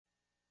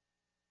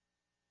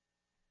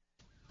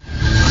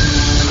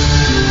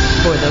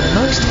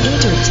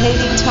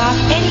Entertaining talk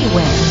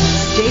anywhere.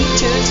 Stay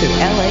tuned to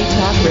LA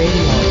Talk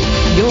Radio,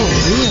 your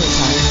real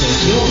talk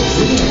station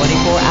with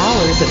 24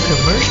 hours of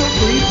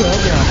commercial-free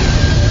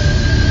programming.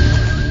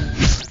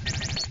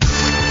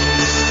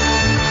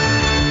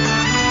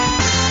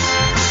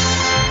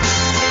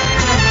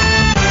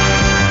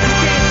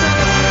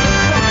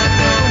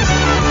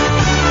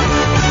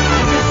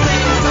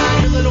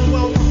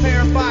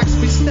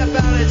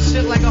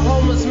 Like a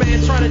homeless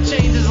man trying to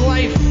change his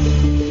life. We do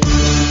it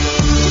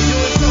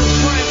so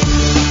fresh.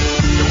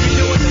 We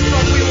do what the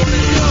fuck we want to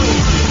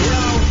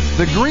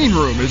do. The Green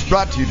Room is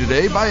brought to you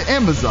today by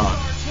Amazon.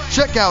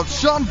 Check out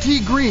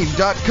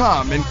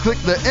SeanTGreen.com and click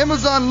the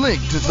Amazon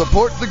link to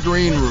support The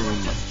Green Room.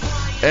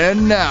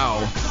 And now,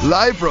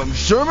 live from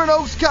Sherman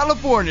Oaks,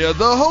 California,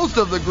 the host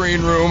of The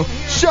Green Room,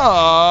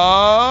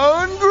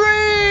 Sean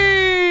Green!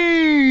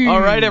 All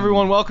right,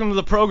 everyone, welcome to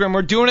the program.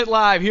 We're doing it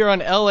live here on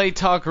LA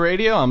Talk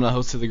Radio. I'm the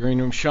host of The Green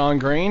Room, Sean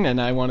Green,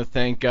 and I want to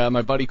thank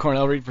my buddy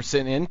Cornell Reed for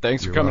sitting in.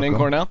 Thanks for coming in,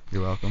 Cornell.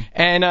 You're welcome.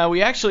 And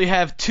we actually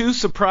have two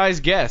surprise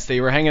guests. They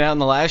were hanging out in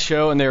the last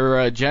show, and they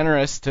were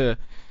generous to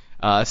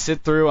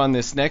sit through on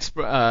this next,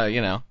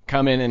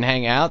 come in and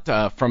hang out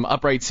from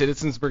Upright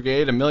Citizens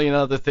Brigade, a million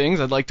other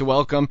things. I'd like to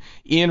welcome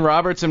Ian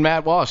Roberts and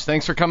Matt Walsh.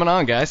 Thanks for coming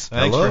on, guys.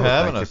 Thanks for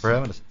having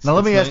us. Now,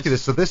 let me ask you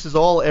this. So this is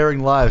all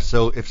airing live,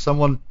 so if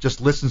someone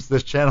just listens to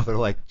this channel, they're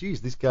like,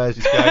 geez, these guys.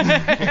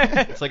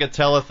 It's like a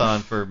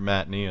telethon for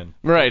Matt and Ian.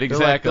 Right,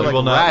 exactly. They're like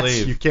will not rats.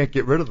 leave. You can't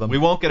get rid of them. We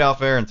won't get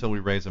off air until we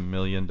raise $1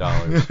 million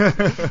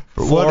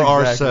For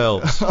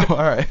ourselves. All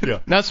right. Yeah.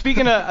 Now,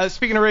 speaking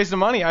of raising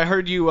money, I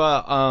heard you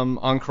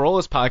on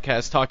Corolla's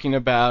podcast talking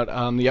about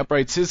the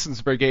Upright Citizens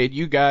Brigade.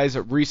 You guys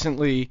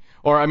recently,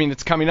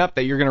 it's coming up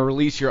that you're going to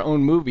release your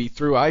own movie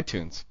through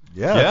iTunes.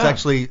 Yeah, it's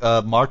actually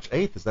March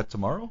 8th. Is that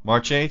tomorrow?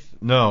 March 8th?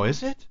 No,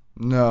 is it?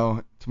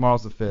 No,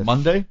 tomorrow's the 5th.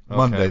 Monday? Okay,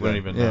 Monday. I wouldn't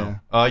even know.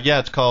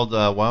 It's called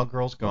Wild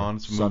Girls Gone.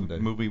 It's a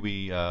movie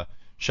we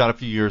shot a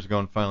few years ago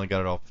and finally got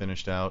it all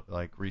finished out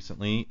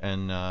recently.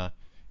 And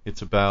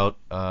it's about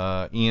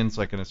Ian's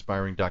like an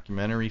aspiring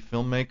documentary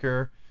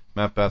filmmaker.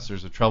 Matt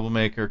Besser's a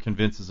troublemaker,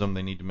 convinces them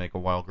they need to make a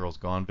Wild Girls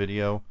Gone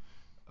video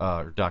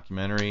or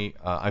documentary.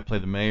 I play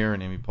the mayor,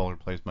 and Amy Poehler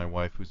plays my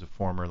wife, who's a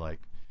former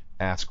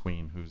ass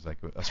queen, who's like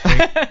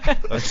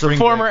a spring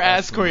former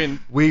ass queen.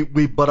 We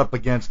butt up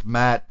against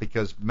Matt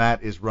because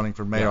Matt is running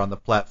for mayor on the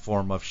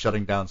platform of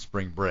shutting down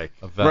spring break.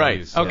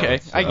 Right.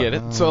 Okay, I get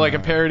it. So like a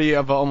parody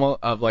of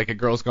like a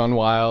Girls Gone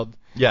Wild.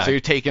 Yeah. So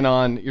you're taking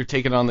on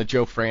the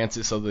Joe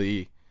Francis of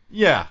the.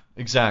 Yeah,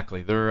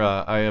 exactly.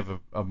 I have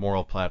a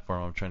moral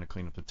platform. I'm trying to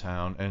clean up the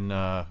town. And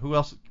who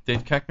else?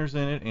 Dave Koechner's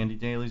in it. Andy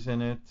Daly's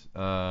in it.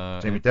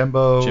 Jimmy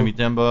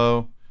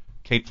Dembo.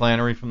 Kate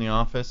Flannery from The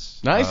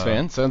Office. Nice,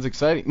 man. Sounds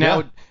exciting.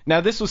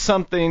 Now this was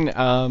something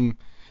that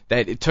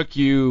it took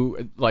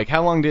you,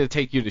 how long did it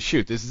take you to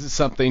shoot? This is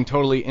something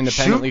totally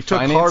independently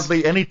financed? Took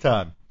hardly any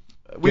time.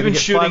 We've been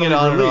shooting it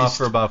on and off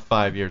for about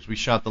 5 years. We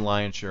shot the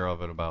lion's share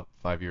of it about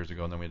 5 years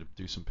ago, and then we had to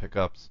do some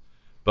pickups.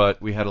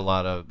 But we had a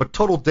lot of... But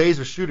total days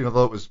of shooting,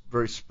 although it was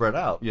very spread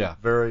out. Yeah.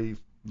 Very...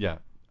 Yeah.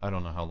 I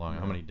don't know how long.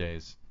 How many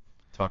days?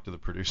 Talk to the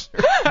producer.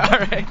 All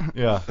right.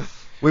 Yeah.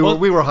 We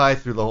were high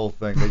through the whole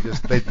thing.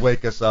 They'd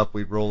wake us up.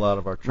 We'd roll out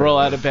of our trailer. Roll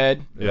out of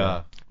bed.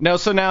 Yeah. Now,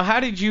 how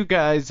did you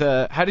guys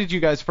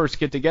first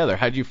get together?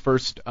 How did you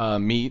first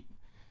meet?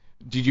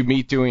 Did you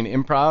meet doing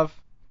improv?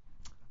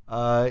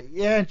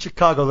 In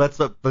Chicago, that's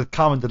the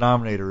common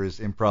denominator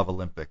is Improv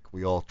Olympic.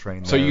 We all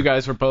train there. So you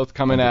guys were both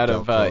coming out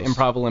of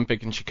Improv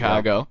Olympic in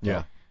Chicago.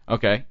 Yeah.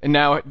 Okay. And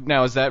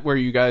now is that where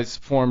you guys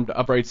formed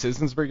Upright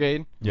Citizens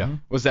Brigade? Yeah.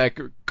 Was that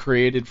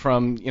created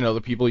from,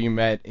 the people you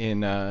met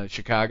in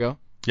Chicago?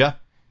 Yeah.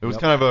 It was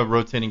kind of a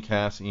rotating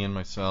cast, Ian,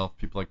 myself,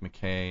 people like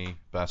McKay,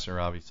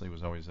 Besser obviously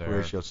was always there.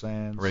 Horatio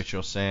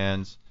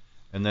Sands.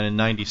 And then in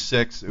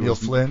 96, Neil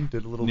Flynn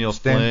did a little Neil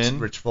stint. Flynn,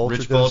 Rich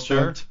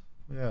Vulture.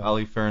 Yeah.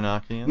 Ali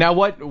Faranakian. Now,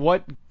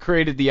 what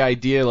created the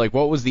idea?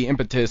 What was the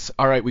impetus?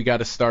 All right, we got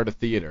to start a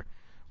theater.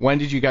 When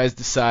did you guys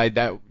decide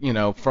that?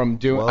 From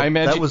doing? Well, I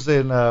imagine that was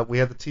in. We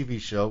had the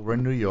TV show. We're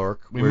in New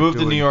York. We moved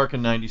to New York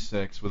in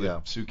 '96 with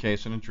a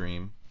suitcase and a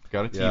dream.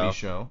 Got a TV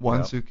show.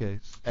 One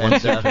suitcase. One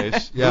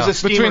suitcase. Yeah. It was a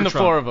steamer Between the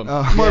trunk. four of them.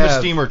 More of a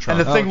steamer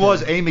trunk. And the thing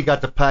was, Amy got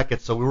to pack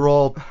it, so we were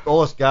all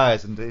us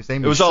guys, and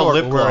Amy it was all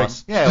lip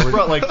gloss. Yeah, we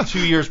brought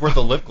 2 years worth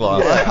of lip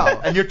gloss. Yeah.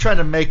 And you're trying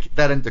to make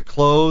that into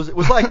clothes. It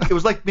was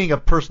like being a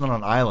person on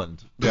an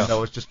island.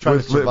 It's just trying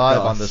to survive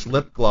on this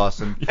lip gloss,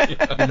 and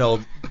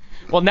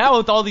Well, now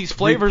with all these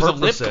flavors of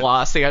lip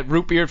gloss, they got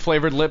root beer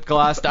flavored lip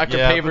gloss, Dr.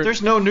 Pepper. But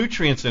there's no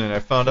nutrients in it. I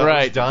found out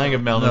I was dying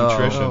of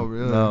malnutrition. No,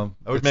 really? No.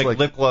 I would make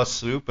lip gloss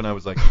soup, and I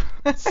was like,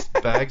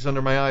 bags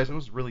under my eyes. It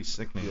was really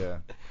sickening. Yeah.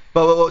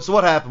 But so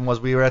what happened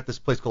was we were at this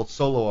place called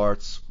Solo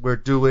Arts. We're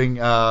doing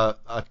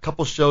a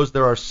couple shows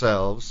there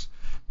ourselves,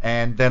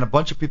 and then a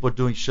bunch of people are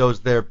doing shows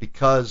there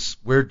because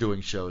we're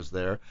doing shows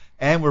there,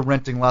 and we're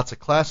renting lots of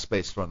class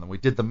space from them. We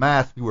did the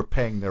math. We were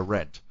paying their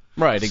rent.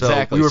 Right,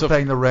 exactly. So we were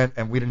paying the rent,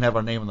 and we didn't have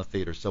our name in the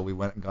theater, so we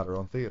went and got our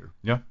own theater.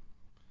 Yeah.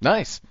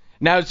 Nice.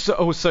 Now,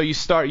 so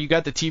you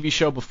got the TV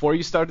show before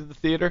you started the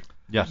theater?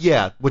 Yes.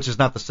 Yeah, which is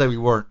not to say we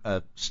weren't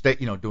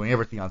doing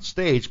everything on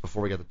stage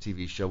before we got the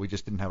TV show. We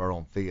just didn't have our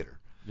own theater.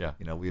 Yeah.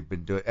 We had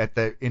been doing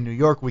in New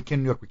York. We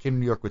came to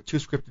New York with 2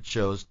 scripted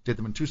shows, did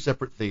them in 2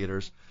 separate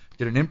theaters,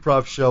 did an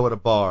improv show at a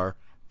bar,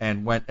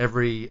 and went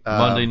every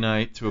Monday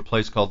night to a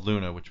place called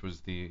Luna, which was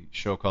the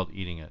show called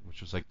Eating It,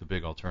 which was like the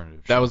big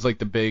alternative show. That was like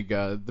the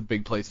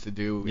big place to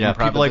do. Yeah, improv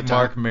people at like the time.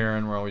 Mark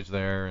Maron were always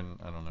there, and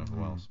I don't know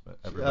who else, but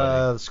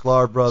everybody. the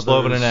Sklar brothers,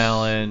 Sloven and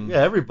Allen. Yeah,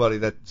 everybody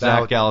that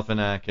Zach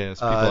Galifianakis,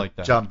 people like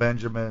that. John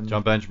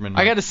Benjamin.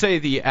 I got to say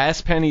the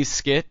Ass Pennies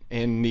skit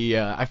in the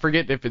I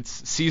forget if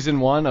it's season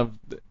 1 of.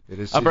 It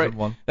is season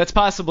 1. That's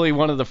possibly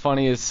one of the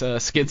funniest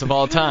skits of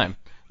all time.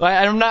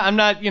 I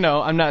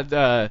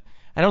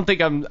don't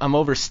think I'm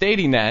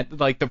overstating that.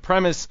 Like the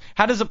premise,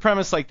 how does a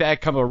premise like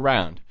that come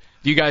around?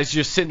 Do you guys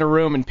just sit in a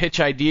room and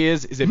pitch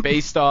ideas? Is it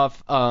based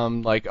off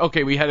like,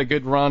 okay, we had a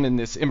good run in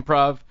this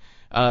improv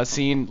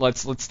scene,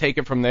 let's take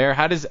it from there?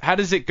 How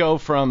does it go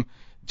from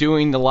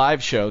doing the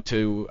live show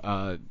to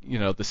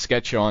the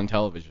sketch show on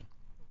television?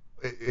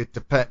 It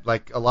depends.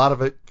 Like a lot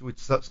of it,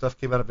 stuff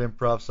came out of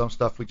improv. Some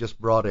stuff we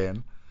just brought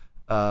in.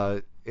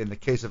 In the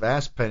case of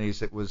Ass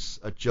Pennies, it was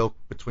a joke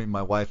between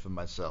my wife and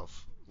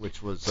myself.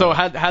 Which was so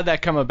how'd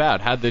that come about?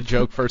 How'd the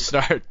joke first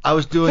start? I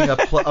was doing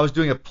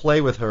a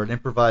play with her, an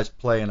improvised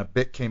play, and a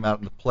bit came out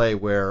in the play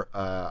where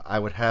I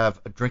would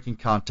have a drinking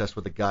contest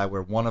with a guy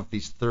where one of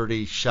these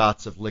 30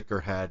 shots of liquor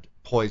had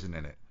poison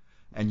in it,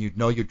 and you'd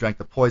know you drank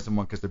the poison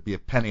one because there'd be a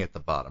penny at the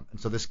bottom.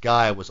 And so this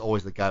guy was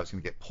always the guy that was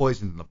going to get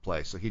poisoned in the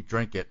play, so he'd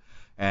drink it,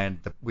 and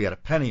we had a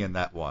penny in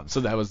that one.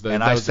 So that was the.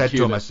 And I said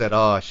to him, I said,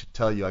 "Oh, I should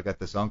tell you, I got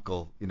this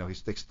uncle. He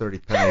sticks 30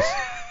 pennies."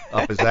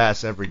 Up his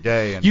ass every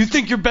day. And, you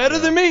think you're better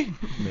than me?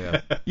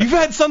 Yeah. You've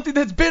had something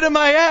that's bit in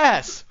my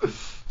ass.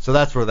 So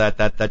that's where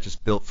that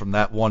just built from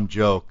that one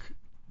joke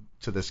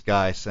to this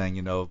guy saying,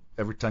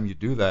 every time you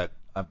do that,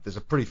 there's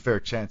a pretty fair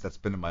chance that's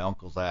been in my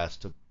uncle's ass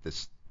to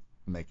this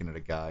making it a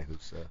guy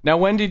who's. Now,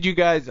 when did you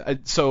guys?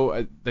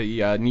 The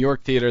New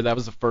York theater, that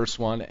was the first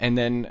one, and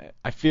then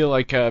I feel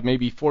like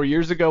maybe 4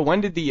 years ago.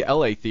 When did the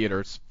LA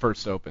theaters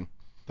first open?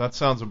 That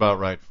sounds about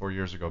right. 4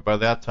 years ago. By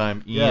that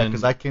time, Ian. Yeah,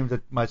 because I came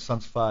to my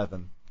son's 5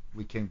 and.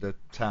 We came to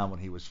town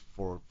when he was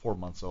 4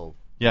 months old.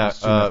 Yeah,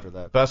 soon after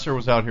that. Besser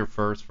was out here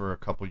first for a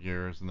couple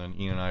years, and then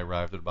Ian and I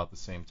arrived at about the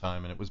same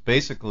time. And it was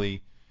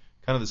basically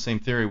kind of the same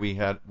theory we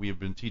had. We had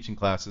been teaching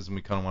classes, and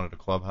we kind of wanted a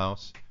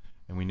clubhouse,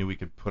 and we knew we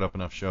could put up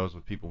enough shows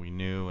with people we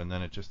knew, and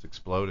then it just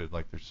exploded.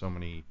 Like there's so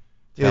many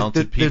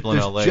talented people in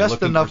LA. There's just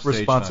looking enough for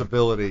stage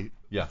responsibility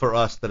time. For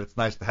us that it's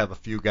nice to have a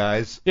few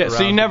guys. Yeah,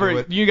 so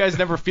around you guys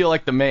never feel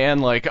like the man,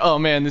 like, oh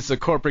man, this is a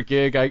corporate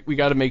gig. We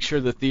got to make sure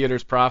the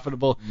theater's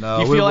profitable. No,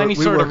 you feel any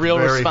sort of real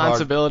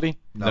responsibility?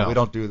 No, we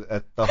don't do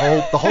that.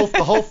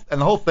 The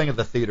whole thing of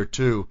the theater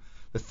too.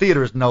 The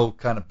theater is no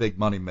kind of big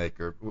money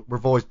maker.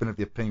 We've always been of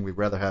the opinion we'd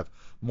rather have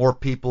more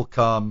people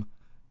come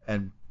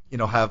and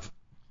have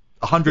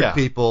 100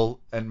 people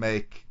and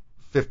make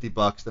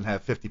 $50 than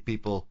have 50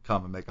 people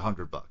come and make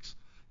 $100.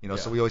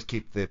 So we always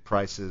keep the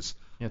prices.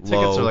 Yeah,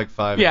 low. tickets are like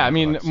 $5. Yeah, I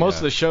mean, most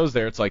of the shows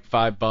there, it's like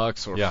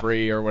 $5 or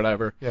free or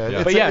whatever.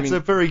 Yeah, it's a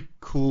very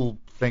cool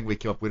thing we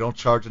came up. We don't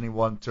charge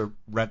anyone to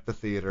rent the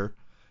theater,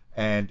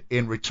 and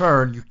in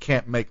return, you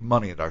can't make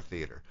money at our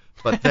theater.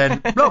 But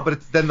then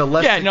then the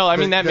less. Yeah, no, I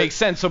mean that makes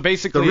sense. So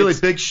basically, the really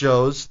big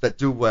shows that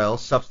do well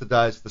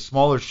subsidize the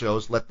smaller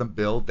shows, let them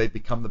build. They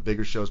become the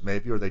bigger shows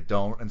maybe, or they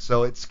don't. And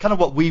so it's kind of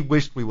what we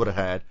wished we would have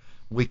had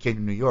when we came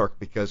to New York,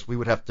 because we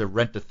would have to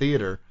rent a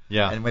theater.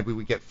 Yeah. And maybe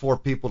we get 4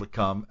 people to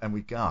come, and we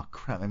go, oh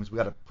crap, that means we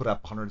got to put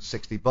up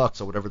 $160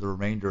 or whatever the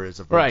remainder is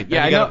of. Right.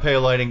 Yeah. You got to pay a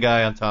lighting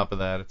guy on top of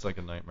that. It's like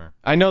a nightmare.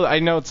 I know.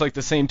 It's like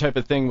the same type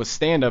of thing with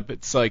stand-up.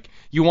 It's like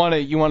you want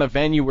a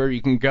venue where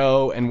you can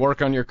go and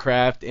work on your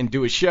craft and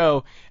do a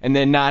show, and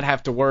then not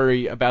have to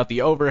worry about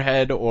the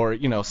overhead or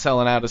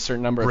selling out a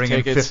certain number of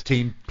tickets.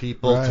 15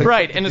 people.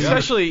 Right. And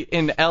especially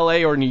in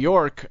L.A. or New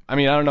York. I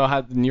mean, I don't know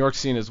how the New York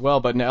scene is well,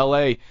 but in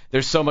L.A.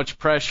 there's so much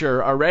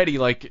pressure already,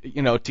 like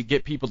to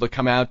get people to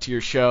come out to your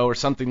show or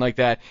something like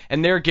that,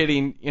 and they're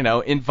getting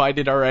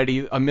invited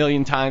already a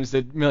million times to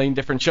a million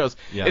different shows.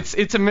 Yeah.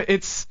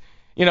 It's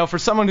for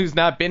someone who's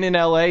not been in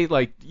LA,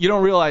 like you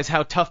don't realize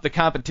how tough the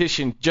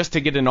competition just to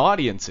get an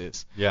audience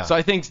is. Yeah. So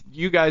I think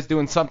you guys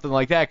doing something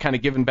like that, kind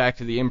of giving back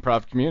to the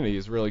improv community,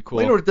 is really cool.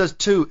 Well, what it does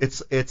too?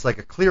 It's like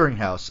a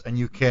clearinghouse, and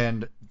you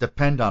can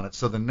depend on it.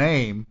 So the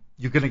name,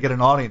 you're going to get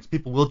an audience.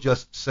 People will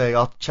just say,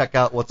 "I'll check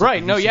out what's."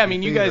 Right. No. Yeah. I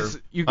mean, you guys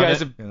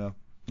have.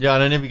 Yeah,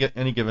 on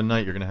any given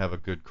night, you're going to have a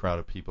good crowd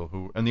of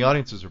people and the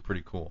audiences are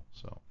pretty cool.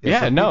 So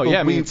yeah, no, yeah,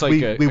 I mean, it's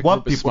like we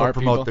want people to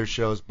promote their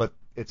shows, but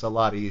it's a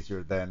lot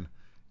easier than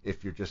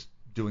if you're just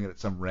doing it at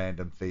some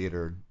random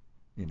theater,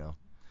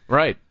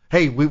 Right.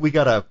 Hey, we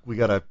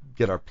gotta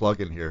get our plug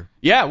in here.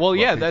 Yeah, well,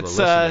 yeah, that's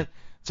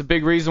it's a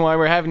big reason why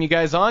we're having you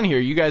guys on here.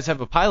 You guys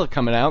have a pilot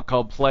coming out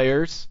called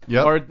Players,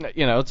 or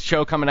it's a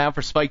show coming out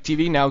for Spike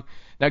TV. Now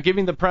give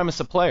me the premise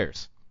of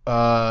Players.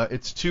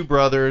 It's 2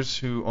 brothers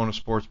who own a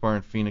sports bar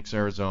in Phoenix,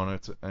 Arizona,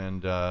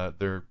 and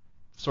they're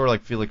sort of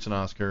like Felix and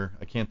Oscar.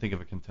 I can't think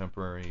of a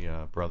contemporary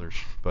brothers,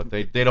 but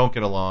they don't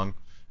get along.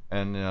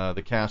 And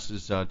the cast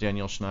is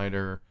Danielle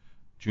Schneider,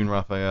 June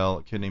Raphael,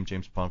 a kid named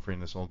James Pumphrey,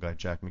 and this old guy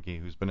Jack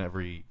McGee, who's been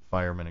every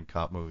fireman and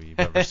cop movie you've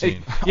ever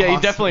seen. Yeah, you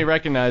definitely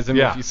recognize him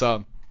if you saw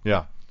him.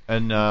 Yeah.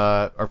 And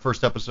our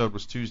first episode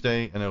was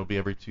Tuesday, and it'll be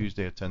every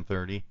Tuesday at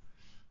 10:30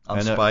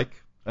 on Spike.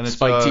 And it's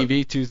Spike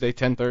TV, Tuesday,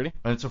 10:30.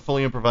 And it's a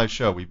fully improvised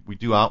show. We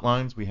do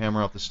outlines. We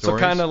hammer out the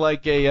stories. So kind of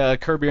like a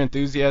Curb Your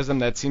Enthusiasm.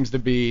 That seems to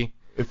be.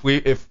 If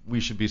we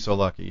should be so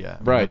lucky, yeah. I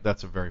mean, right.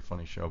 That's a very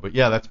funny show. But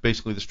yeah, that's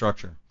basically the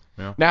structure.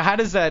 Yeah. Now, how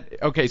does that?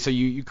 Okay, so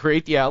you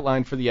create the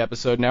outline for the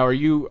episode. Now, are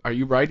you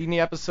writing the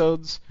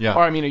episodes? Yeah.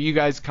 Or I mean, are you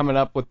guys coming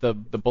up with the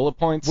bullet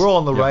points? We're all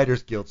in the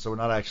Writers Guild, so we're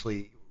not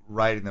actually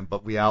writing them,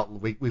 but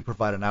we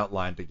provide an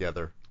outline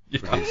together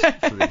for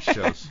these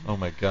shows. Oh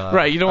my God.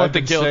 Right. You don't want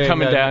the guild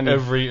coming down.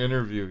 Every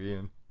interview,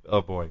 Ian.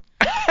 Oh boy.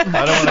 I'm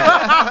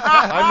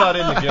not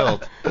in the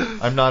guild.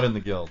 I'm not in the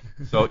guild.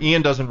 So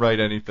Ian doesn't write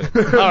anything.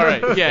 All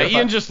right. Yeah.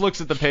 Ian just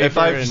looks at the paper. If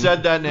I've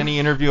said that in any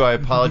interview, I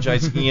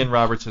apologize. Ian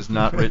Roberts has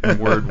not written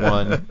word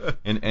one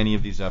in any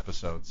of these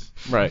episodes.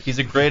 Right. He's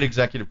a great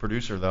executive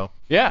producer, though.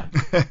 Yeah.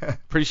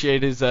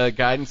 Appreciate his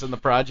guidance on the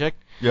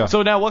project. Yeah.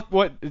 So now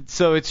what?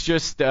 So it's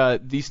just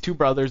these two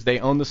brothers. They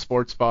own the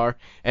sports bar,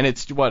 and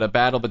it's a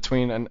battle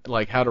between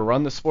like how to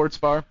run the sports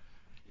bar.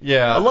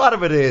 Yeah. A lot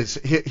of it is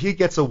he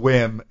gets a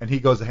whim and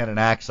he goes ahead and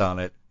acts on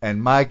it. And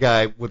my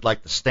guy would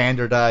like to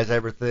standardize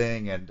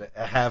everything and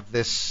have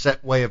this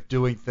set way of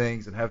doing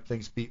things and have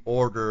things be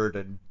ordered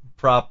and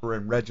proper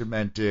and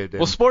regimented.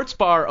 And well, sports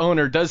bar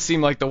owner does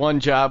seem like the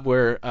one job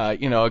where, a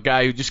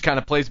guy who just kind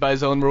of plays by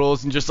his own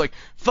rules and just like,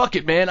 fuck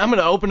it, man, I'm going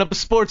to open up a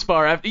sports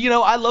bar.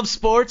 I love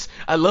sports.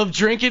 I love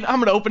drinking.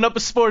 I'm going to open up a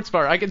sports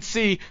bar. I can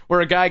see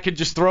where a guy could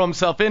just throw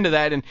himself into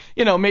that and,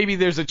 maybe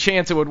there's a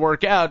chance it would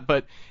work out,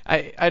 but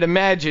I'd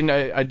imagine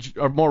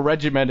a more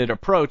regimented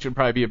approach would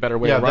probably be a better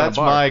way to run a bar. Yeah, that's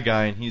my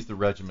guy, and he's the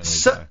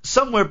regimented guy.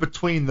 Somewhere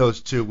between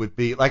those two would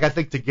be, like, I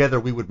think together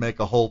we would make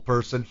a whole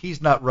person.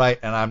 He's not right,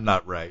 and I'm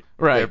not right.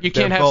 Right. You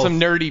can't have some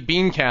nerdy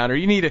bean counter.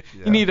 You need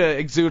to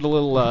exude a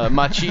little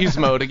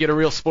machismo to get a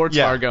real sports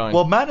bar going.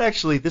 Well, Matt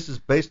actually, this is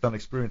based on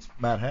experience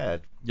Matt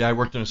had. Yeah, I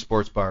worked in a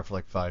sports bar for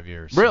like 5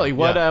 years. Really?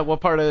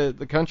 What part of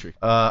the country?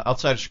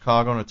 Outside of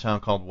Chicago in a town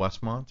called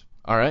Westmont.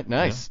 All right,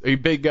 nice. Yeah. Are you a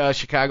big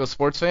Chicago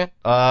sports fan?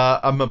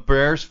 I'm a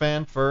Bears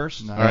fan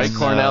first. Nice. All right,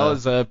 Cornell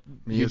is a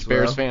huge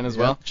Bears fan as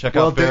well. Check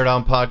out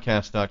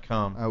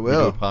BearDownPodcast.com. I will.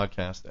 We do a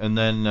podcast. And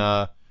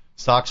then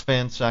Sox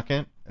fan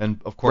second, and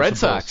of course Red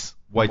Sox.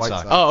 White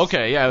Sox. Oh,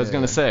 okay. Yeah, I was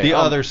going to say. The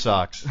other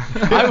Sox.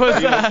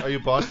 Are you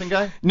a Boston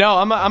guy? No,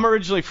 I'm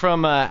originally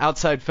from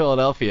outside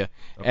Philadelphia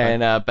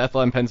and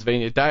Bethlehem,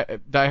 Pennsylvania.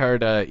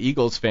 Diehard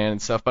Eagles fan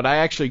and stuff. But I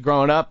actually,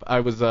 growing up, I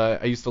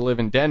used to live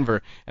in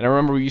Denver, and I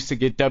remember we used to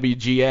get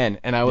WGN,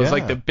 and I was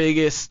like the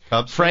biggest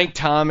Cubs Frank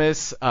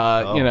Thomas.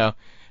 I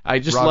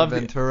just loved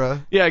Ventura.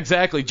 it. Yeah,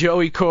 exactly.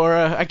 Joey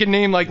Cora. I could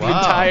name the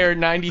entire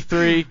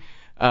 '93.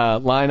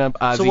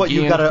 Lineup. So what,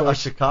 you got a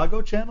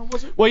Chicago channel,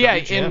 was it? Well, yeah,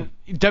 WGN.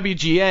 in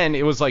WGN,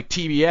 it was like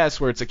TBS,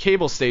 where it's a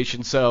cable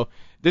station, so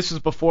this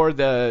was before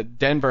the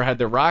Denver had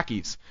the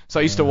Rockies.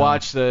 So I used to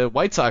watch the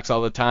White Sox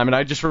all the time, and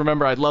I just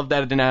remember I loved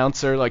that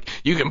announcer, like,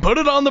 you can put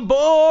it on the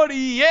board,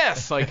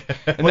 yes! Like,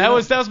 and that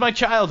was my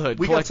childhood.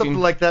 We got something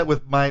like that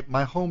with my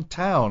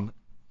hometown.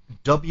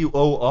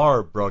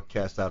 WOR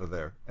broadcast out of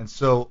there, and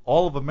so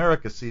all of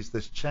America sees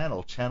this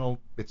channel.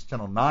 It's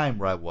channel 9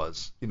 where I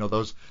was.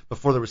 Those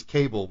before there was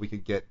cable, we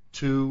could get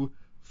 2,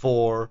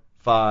 4,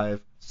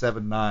 5,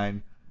 7,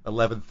 9,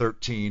 11,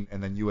 13,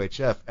 and then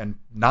UHF, and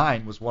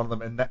 9 was one of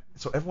them. And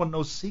so everyone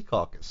knows Sea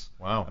Caucus.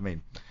 Wow. I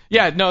mean.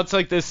 Yeah, no, it's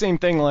like the same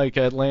thing like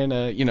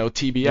Atlanta,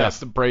 TBS,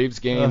 the Braves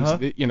games.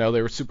 They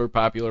were super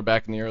popular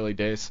back in the early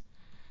days.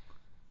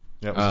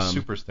 Yeah, it was a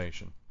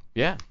superstation.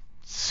 Yeah.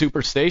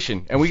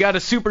 Superstation, and we got a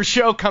super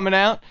show coming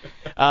out.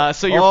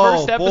 So your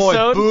first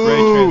episode,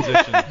 great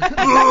transition.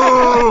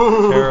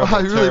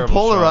 I really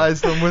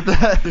polarized them with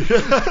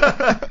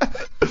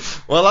that.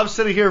 Well, I'm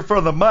sitting here in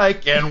front of the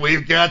mic, and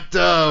we've got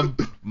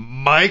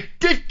Mike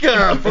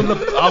Ditka from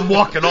the. I'm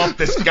walking off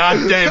this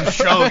goddamn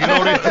show. You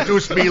don't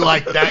introduce me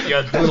like that, you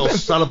little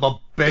son of a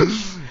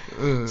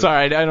bitch.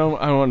 Sorry, I don't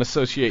want to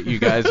associate you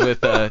guys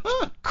with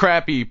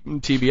crappy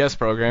TBS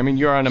programming.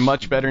 You're on a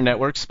much better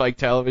network, Spike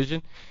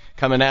Television.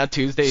 Coming out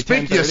Tuesday at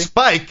 10:30. Speaking of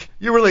Spike,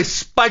 you really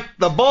spiked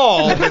the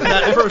ball with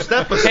that first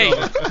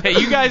episode. Hey,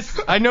 you guys,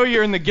 I know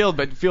you're in the guild,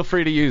 but feel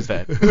free to use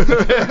that.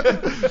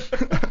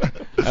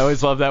 I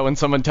always love that when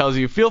someone tells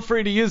you, feel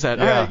free to use that.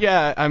 Yeah. All right,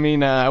 yeah, I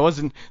mean, I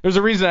wasn't, there's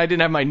a reason I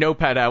didn't have my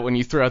notepad out when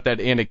you threw out that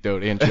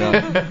anecdote, Aunt John.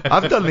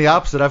 I've done the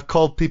opposite. I've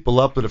called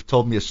people up that have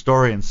told me a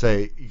story and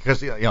say,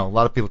 because a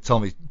lot of people tell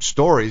me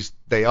stories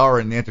they are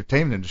in the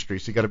entertainment industry.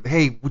 So you got to,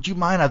 hey, would you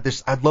mind?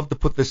 I'd love to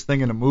put this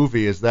thing in a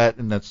movie. Is that?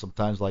 And then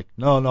sometimes like,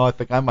 no, I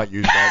think I might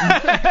use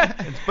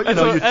that. But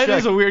that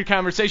is a weird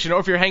conversation. Or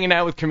if you're hanging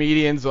out with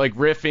comedians like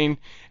riffing,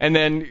 and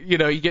then you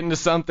get into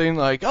something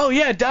like, oh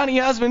yeah, Donny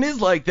Osmond is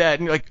like that,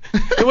 and you're like,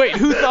 wait,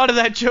 who thought of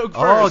that joke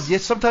first? Oh yeah,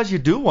 sometimes you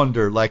do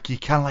wonder. Like you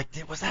kind of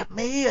like, was that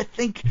me? I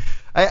think.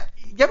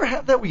 You ever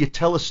have that where you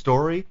tell a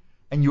story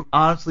and you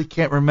honestly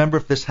can't remember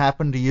if this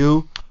happened to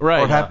you right,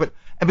 or it happened?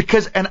 And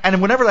because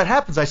and whenever that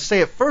happens, I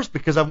say it first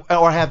because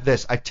I have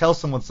this. I tell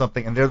someone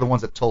something and they're the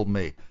ones that told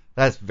me.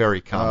 That's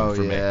very common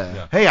for me.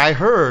 Yeah. Hey, I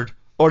heard,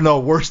 or no,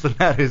 worse than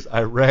that is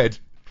I read.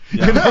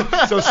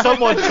 Yeah. So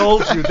someone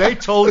told you, they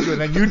told you, and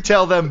then you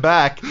tell them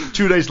back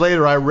 2 days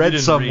later, I read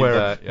somewhere. Read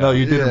that, yeah. No,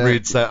 you didn't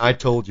read that. I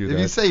told you if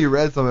that. you say you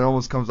read something, it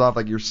almost comes off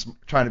like you're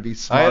trying to be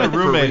smart. I had a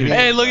roommate who-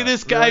 Hey, look at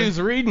this guy who's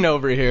reading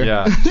over here.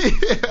 Yeah.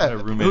 Yeah.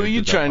 Who are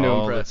you trying to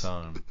impress?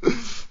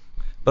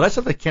 But I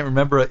sometimes can't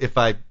remember if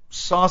I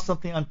saw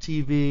something on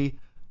TV,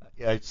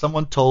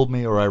 someone told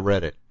me, or I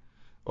read it.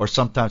 Or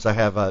sometimes I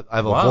have a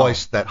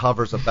voice that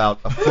hovers about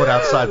a foot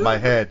outside my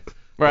head.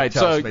 Right, that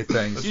tells so me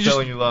things. you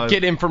just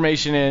get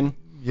information in.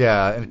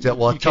 Yeah, and it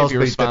tells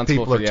me that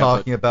people are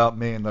talking about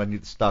me and that I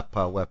need to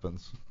stockpile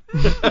weapons.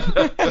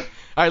 All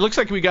right, looks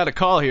like we got a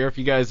call here. If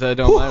you guys don't mind,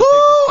 take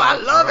this call.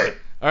 I love it.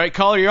 All right,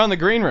 caller, you're on the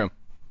green room.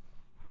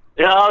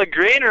 Yeah, the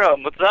green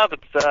room. What's up?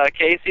 It's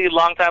Casey,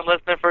 longtime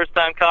listener, first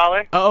time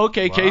caller. Oh,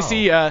 okay, Wow. Casey.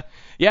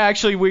 Yeah,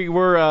 actually,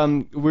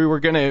 we're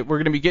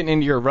gonna be getting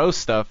into your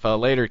roast stuff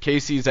later.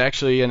 Casey's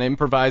actually an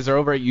improviser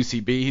over at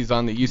UCB. He's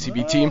on the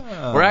UCB team.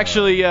 We're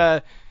actually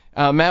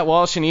Matt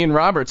Walsh and Ian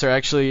Roberts are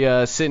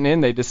actually sitting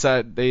in. They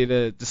decide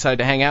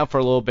to hang out for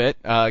a little bit.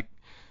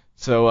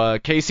 So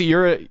Casey,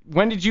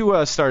 when did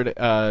you start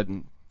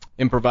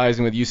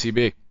improvising with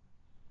UCB?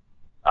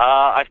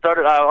 I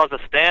was a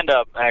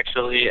stand-up,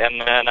 actually, and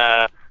then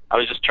I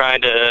was just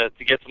trying to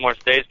get some more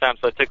stage time,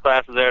 so I took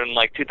classes there in,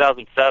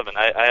 2007.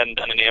 I hadn't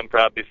done any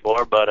improv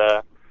before, but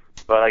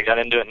I got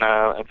into it and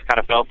I kind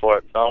of fell for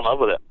it, fell in love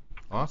with it.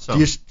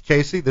 Awesome.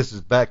 Casey, this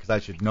is bad because I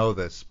should know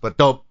this, but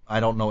I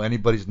don't know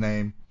anybody's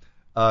name.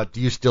 Do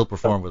you still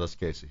perform with us,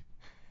 Casey?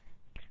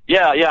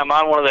 Yeah, I'm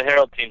on one of the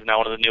Herald teams now,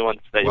 one of the new ones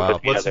that you put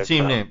together. What's the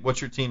team name?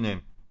 What's your team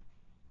name?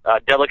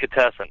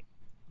 Delicatessen.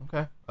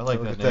 Okay, I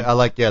like that name. I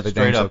like, the Straight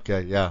name's up.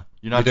 okay, yeah.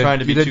 You're not trying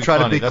to be You didn't too try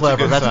funny. to be That's a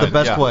clever. good That's the sign,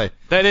 best yeah. way.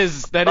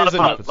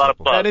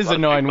 That is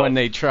annoying when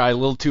they try a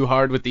little too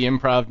hard with the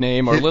improv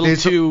name or a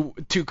little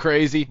too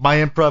crazy. My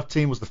improv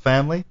team was the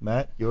Family.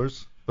 Matt,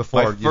 yours?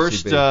 Before My UCB.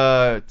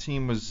 first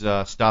team was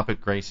Stop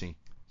It Gracie.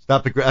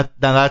 Stop it. Now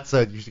that's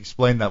you should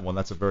explain that one.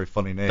 That's a very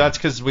funny name. That's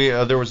because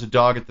there was a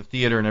dog at the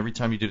theater, and every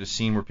time you did a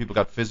scene where people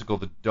got physical,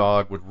 the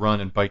dog would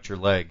run and bite your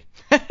leg.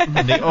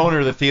 And the owner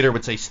of the theater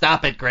would say,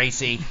 "Stop it,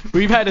 Gracie."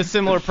 We've had a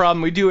similar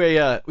problem. We do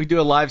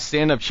a live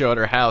stand-up show at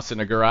our house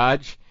in a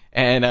garage,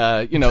 and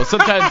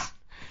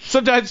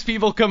sometimes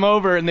people come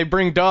over and they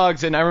bring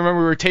dogs, and I remember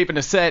we were taping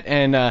a set,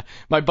 and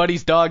my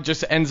buddy's dog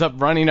just ends up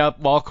running up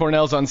while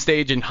Cornell's on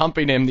stage and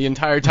humping him the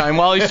entire time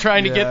while he's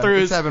trying to get through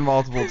It's happened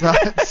multiple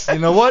times. You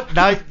know what?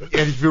 Now, and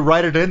if you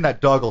write it in,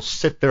 that dog will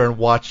sit there and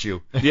watch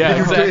you.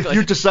 Yeah, exactly. If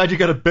you decide you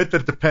got a bit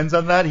that depends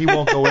on that, he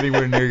won't go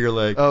anywhere near your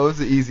leg. Oh, it was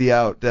an easy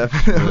out,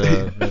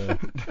 definitely. Yeah.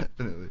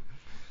 Definitely.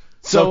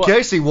 So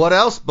Casey, what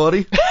else,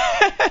 buddy?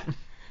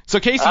 So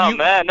Casey, Oh,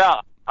 man,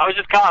 no. I was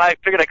just calling. I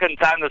figured I couldn't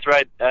time this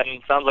right, and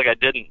it sounds like I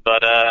didn't.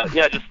 But,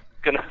 just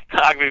going to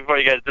talk before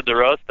you guys did the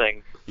roast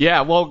thing.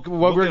 Yeah, well,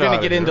 what we're going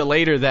to get here. into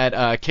later,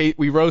 that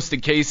we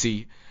roasted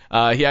Casey.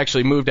 He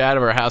actually moved out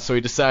of our house, so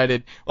he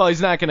decided, well,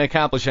 he's not going to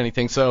accomplish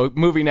anything. So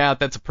moving out,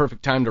 that's a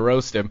perfect time to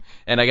roast him.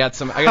 And I got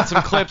some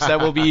clips that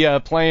will be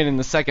playing in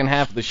the second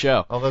half of the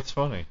show. Oh, that's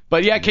funny.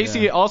 But yeah,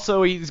 Casey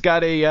also, he's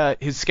got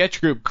his sketch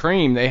group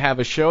Cream. They have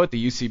a show at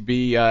the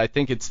UCB. I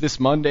think it's this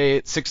Monday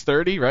at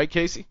 6:30, right,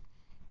 Casey?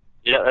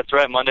 Yeah, that's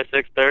right. Monday,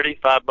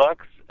 6:30, $5.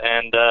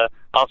 And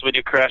also we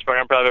do Crash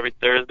Bar Improv every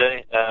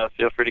Thursday.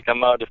 Feel free to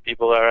come out if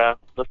people are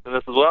listening to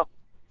this as well.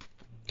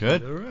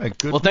 Good. All right,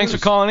 good. Well, thanks for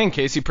news. calling in,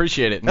 Casey.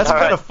 Appreciate it. That's All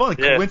kind right. of fun.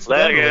 Yeah,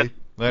 Coincidentally,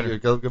 later.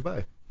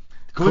 Goodbye.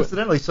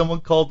 Coincidentally, someone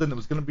called in that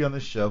was going to be on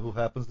this show who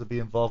happens to be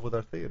involved with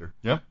our theater.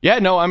 Yeah,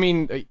 no, I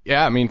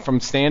mean, from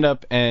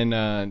stand-up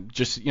and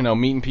just,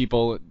 meeting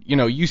people,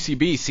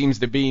 UCB seems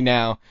to be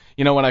now,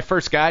 when I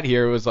first got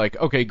here, it was like,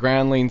 okay,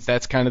 Groundlings,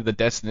 that's kind of the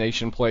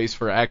destination place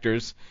for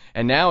actors.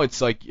 And now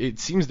it's like, it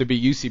seems to be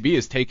UCB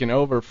is taking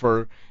over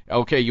for,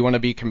 okay, you want to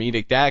be a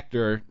comedic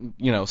actor,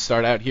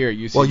 start out here at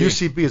UCB. Well,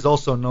 UCB is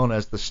also known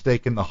as the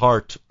stake in the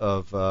heart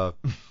of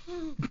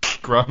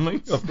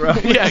Groundlings?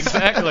 Yeah,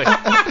 exactly.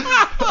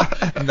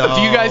 No,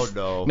 do you guys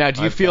no. Now,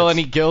 do you feel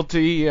any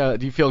guilty? Do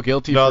you feel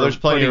guilty No, for there's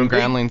plenty putting of-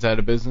 Groundlings out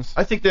of business?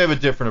 I think they have a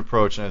different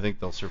approach, and I think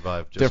they'll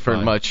survive just Different,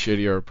 fine. much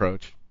shittier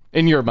approach.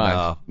 In your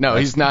mind. No,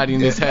 that's- he's nodding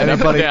his head up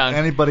and Anybody- down.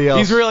 anybody else?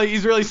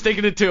 He's really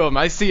sticking it to him.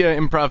 I see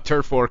an improv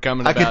turf war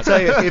coming I about. can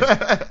tell you,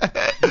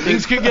 if,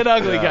 Things could get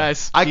ugly,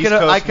 guys. I East can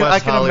Coast,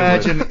 West Hollywood.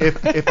 imagine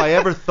if I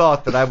ever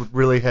thought that I would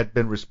really had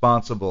been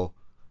responsible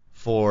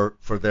for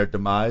their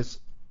demise,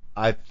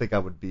 I think I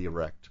would be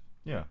erect.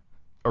 Yeah.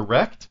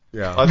 Erect?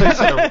 Yeah. I think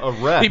said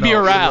erect. He'd be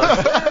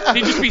aroused.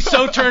 He'd just be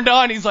so turned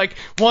on. He's like,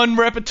 1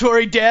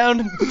 repertory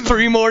down,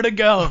 3 more to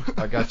go.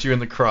 I got you in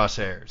the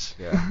crosshairs.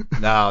 Yeah.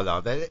 No.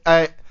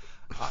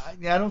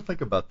 I don't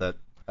think about that.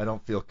 I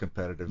don't feel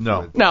competitive.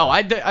 No. No,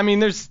 I mean,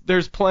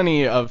 there's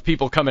plenty of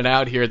people coming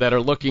out here that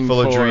are looking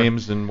Full for... of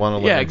dreams and want to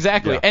live. Yeah,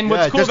 exactly. And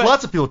what's cool there's about...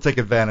 lots of people to take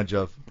advantage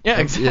of. Yeah,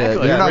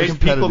 exactly. you're not Great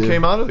competitive. people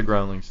came out of the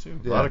Groundlings, too.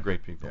 Yeah. A lot of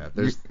great people.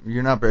 Yeah,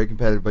 You're not very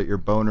competitive, but your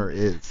boner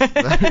is.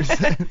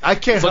 I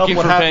can't help Looking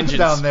what for happens vengeance.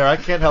 down there. I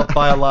can't help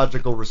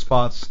biological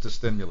response to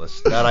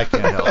stimulus. That I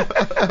can't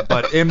help.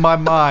 But in my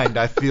mind,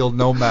 I feel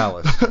no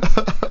malice.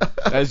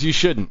 As you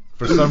shouldn't.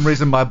 For some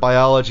reason, my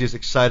biology is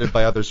excited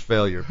by others'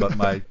 failure, but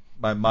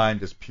my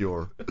mind is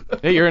pure.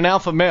 Hey, you're an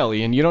alpha male,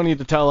 Ian. You don't need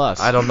to tell us.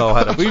 I don't know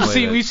how to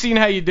explain it. We've seen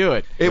how you do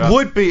it. It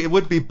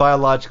would be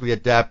biologically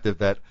adaptive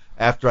that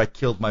after I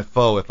killed my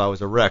foe, if I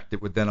was erect,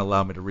 it would then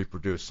allow me to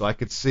reproduce. So I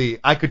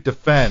could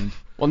defend.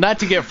 Well, not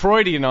to get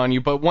Freudian on you,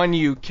 but when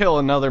you kill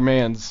another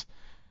man's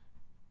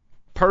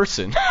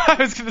person, I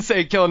was going to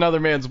say kill another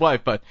man's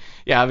wife, but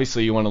yeah,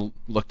 obviously you want to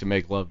look to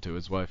make love to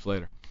his wife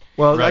later.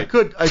 Well, Right.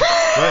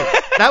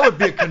 That would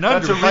be a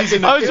conundrum. That's a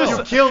reason If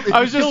to kill. you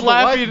killed the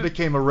wife and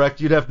became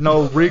erect, you'd have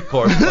no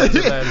recourse. But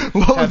to then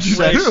What have would you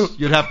sex, do?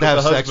 You'd have to have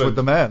The sex husband. with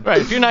the man.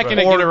 Right, if you're not going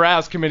to Or- get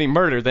aroused committing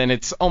murder, then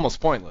it's almost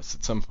pointless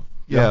at some point.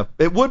 Yeah,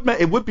 it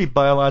would be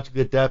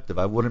biologically adaptive.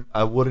 I wouldn't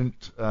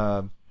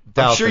doubt.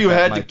 I'm sure you that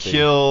had to might be.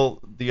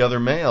 kill the other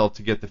male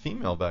to get the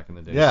female back in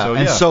the day. Yeah,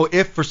 So, so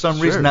if for some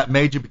reason Sure. that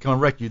made you become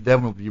erect, you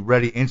then would be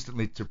ready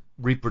instantly to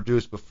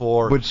reproduce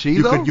before. Would she,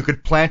 you though? You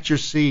could plant your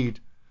seed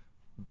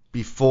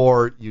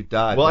before you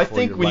died. Well, I before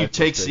think your when you life was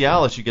take taken.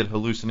 Cialis, you get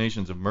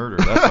hallucinations of murder.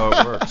 That's how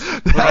it works.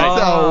 That's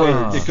how it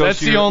works. It goes That's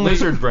to the your only-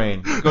 lizard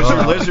brain. It goes to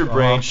your lizard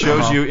brain,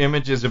 shows you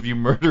images of you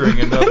murdering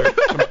another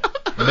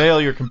male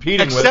you're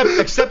competing with.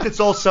 Except it's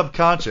all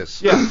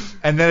subconscious. Yeah.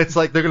 And then it's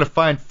like they're going to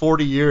find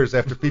 40 years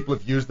after people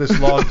have used this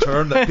long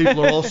term that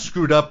people are all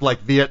screwed up like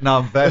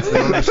Vietnam vets. They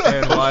don't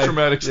understand why.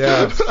 Post-traumatic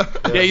Yeah. stress.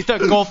 Yeah, you thought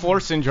Gulf War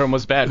syndrome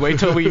was bad. Wait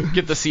till we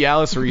get the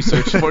Cialis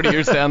research 40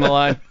 years down the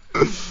line.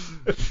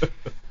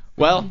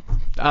 Well,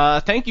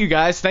 thank you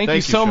guys. Thank you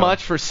you, so Sean.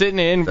 much for sitting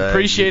in. Thank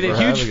Appreciate you it.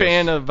 for Huge having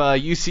fan us. of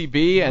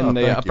UCB and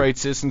the thank you. Upright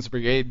Citizens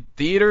Brigade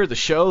Theater, the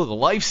show, the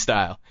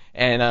lifestyle.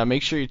 And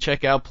make sure you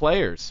check out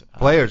Players.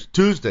 Players,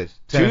 Tuesdays,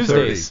 10:30.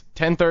 Tuesdays,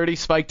 10:30,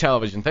 Spike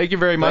Television. Thank you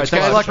very much,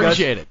 thanks guys. a lot, guys.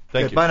 Appreciate it.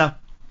 Thank Okay, you. Bye now.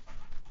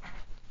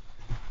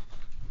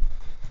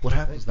 What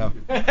happens now?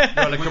 You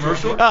want a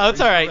commercial? Oh, it's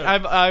all right.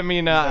 I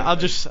mean, I'll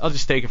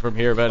just take it from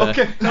here. But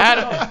Okay.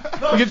 Adam,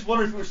 I was just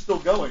wondering if we're still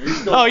going. Are you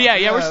still oh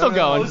yeah, we're still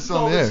going. It's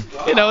on there.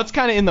 You know, it's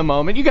kind of in the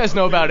moment. You guys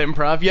know about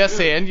improv. Yes,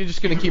 and you're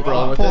just gonna keep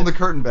rolling with Pulling it. the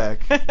curtain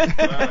back. All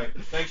right.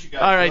 Thanks, you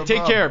guys. All right, No take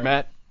problem. care,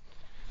 Matt.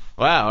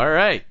 Wow, all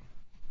right.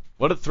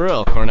 What a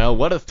thrill, Cornell.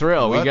 What a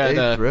thrill. What We got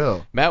a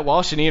thrill. Matt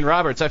Walsh and Ian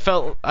Roberts. I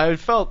felt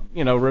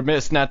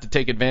remiss not to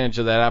take advantage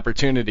of that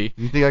opportunity.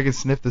 You think I can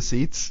sniff the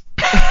seats?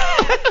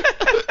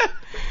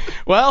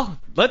 Well,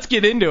 let's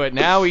get into it.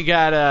 Now we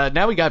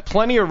got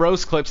plenty of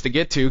roast clips to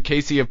get to.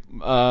 Casey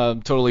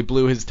totally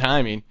blew his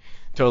timing.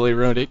 Totally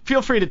ruined it.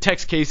 Feel free to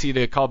text Casey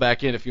to call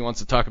back in if he wants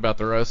to talk about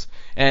the roast.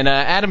 And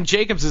Adam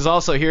Jacobs is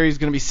also here. He's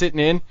going to be sitting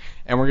in,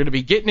 and we're going to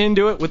be getting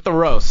into it with the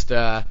roast.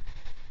 If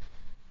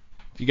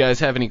you guys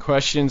have any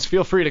questions,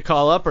 feel free to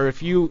call up, or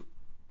if you...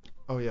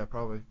 Oh, yeah,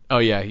 probably. Oh,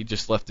 yeah, he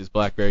just left his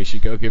BlackBerry. You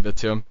should go give it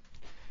to him.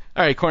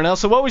 All right, Cornell,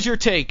 so what was your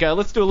take?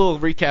 Let's do a little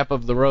recap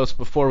of the roast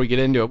before we get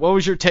into it. What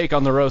was your take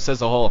on the roast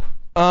as a whole?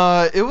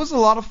 It was a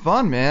lot of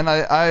fun, man.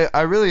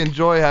 I really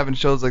enjoy having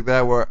shows like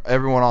that where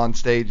everyone on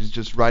stage is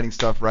just writing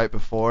stuff right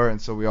before, and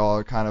so we all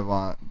are kind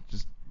of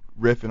just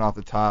riffing off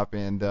the top.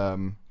 And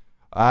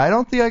I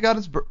don't think I got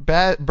as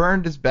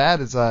burned as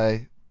bad as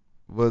I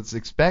was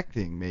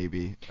expecting,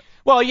 maybe.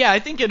 Well, yeah, I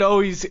think it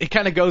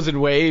kind of goes in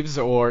waves,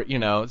 or,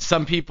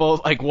 some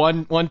people, like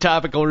one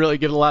topic will really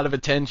get a lot of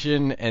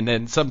attention, and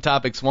then some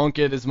topics won't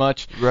get as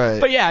much. Right.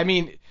 But yeah, I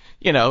mean,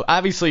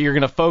 obviously you're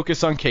going to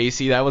focus on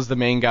Casey. That was the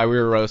main guy we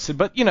were roasted.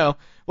 But, we'll get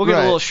a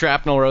Right. little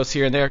shrapnel roast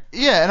here and there.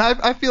 Yeah, and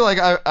I feel like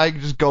I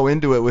just go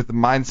into it with the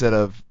mindset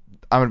of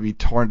I'm gonna be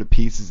torn to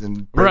pieces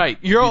and Right.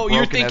 You're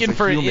broken thinking as a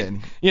for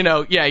human. you're going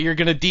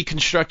to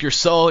deconstruct your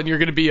soul, and you're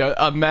going to be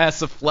a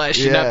mass of flesh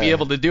and not be Yeah.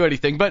 able to do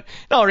anything. But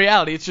no, in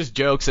reality, it's just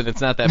jokes, and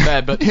it's not that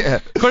bad. But Yeah.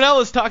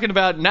 Cornell is talking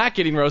about not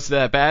getting roasted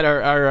that bad.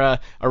 Our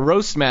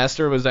roast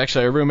master was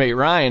actually our roommate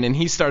Ryan, and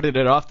he started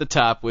it off the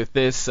top with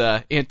this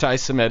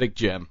anti-Semitic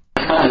gem.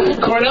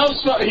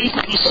 Cornell's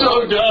he's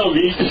so dumb.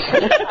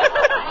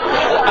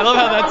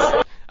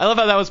 I love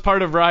how that was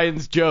part of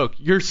Ryan's joke.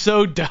 You're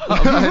so dumb.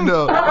 I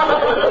know.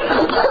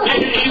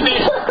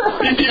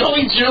 He's the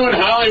only Jew in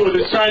Hollywood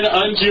that's trying to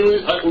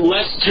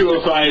less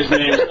Jewify his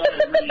name.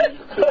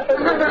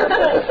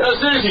 No,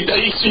 seriously,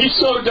 he's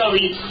so dumb.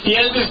 He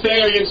has this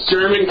thing against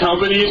German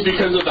companies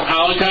because of the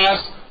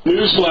Holocaust.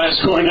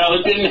 Newsflash, Cornell,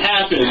 it didn't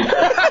happen.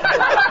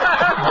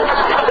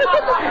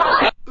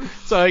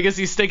 So I guess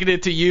he's sticking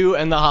it to you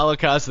and the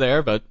Holocaust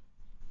there, but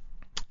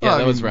Yeah, Well,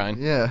 that I was mean,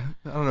 Ryan. Yeah,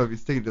 I don't know if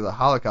he's sticking to the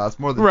Holocaust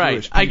more than Right.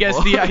 Jewish people. I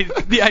guess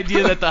the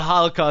idea that the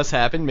Holocaust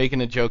happened,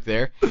 making a joke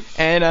there.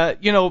 And,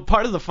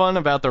 part of the fun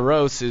about the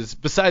roast is,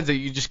 besides that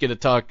you just get to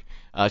talk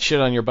shit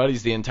on your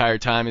buddies the entire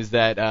time, is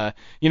that,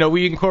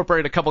 we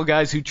incorporate a couple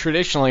guys who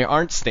traditionally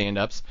aren't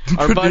stand-ups.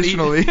 Our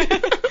Traditionally.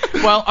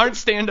 Well, aren't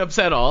stand-ups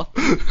at all.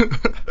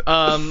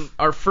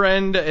 Our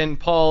friend and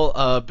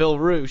Paul, Bill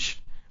Roosh,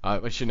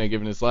 I shouldn't have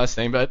given his last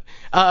name, but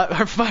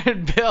our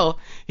friend Bill,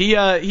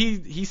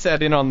 he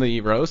sat in on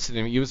the roast,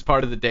 and he was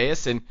part of the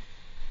dais. And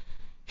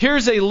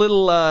here's a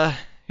little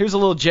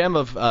gem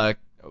of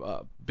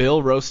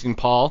Bill roasting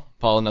Paul.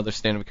 Paul, another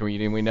stand-up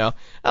comedian we know.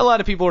 A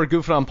lot of people were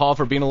goofing on Paul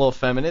for being a little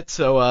effeminate,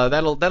 so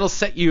that'll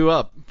set you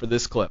up for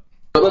this clip.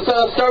 Let's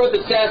start with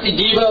the sassy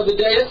diva of the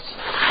dais,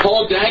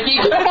 Paul Daggy.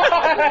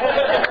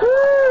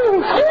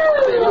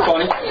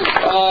 Funny.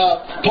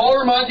 Paul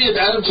reminds me of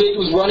Adam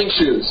Jacobs' running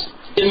shoes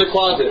in the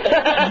closet.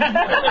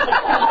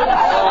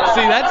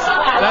 See, that's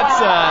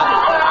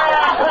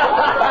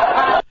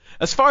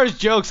as far as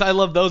jokes, I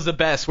love those the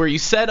best, where you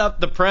set up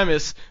the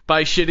premise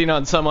by shitting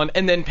on someone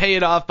and then pay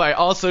it off by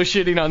also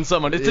shitting on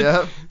someone. It's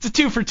a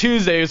 2 for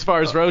Tuesday as far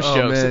as roast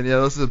jokes. Oh man, yeah,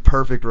 those are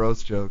perfect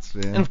roast jokes,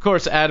 man. And of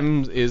course,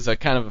 Adam is a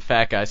kind of a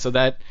fat guy, so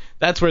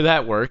that's where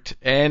that worked.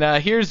 And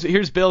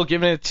here's Bill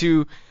giving it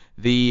to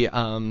the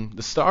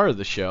star of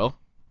the show,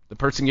 the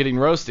person getting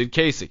roasted,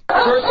 Casey.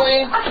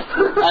 Personally,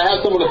 I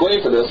have someone to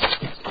blame for this.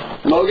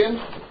 Logan,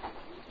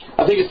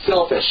 I think it's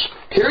selfish.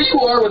 Here you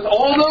are with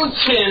all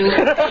those chins. You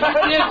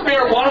can't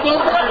spare one of them.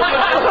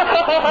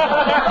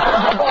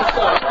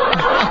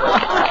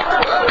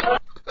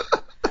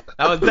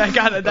 that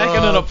got an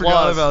applause.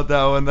 Forgot about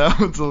that one. That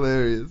one's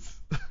hilarious.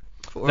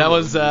 That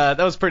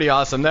was pretty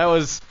awesome. That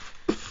was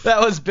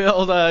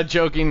Bill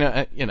joking.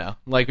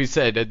 Like we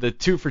said, the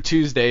 2 for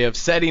Tuesday of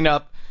setting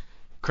up,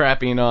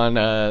 crapping on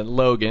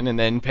Logan, and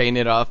then paying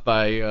it off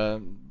by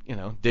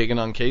digging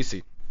on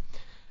Casey.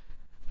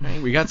 All right,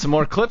 we got some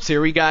more clips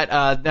here. We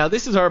got now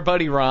this is our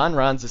buddy Ron.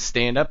 Ron's a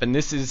stand-up, and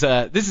this is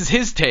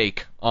his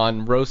take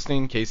on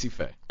roasting Casey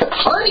Feigh.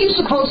 Aren't you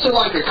supposed to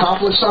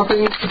accomplish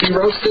something to be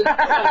roasted?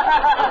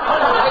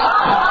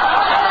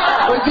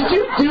 Did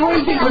you do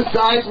anything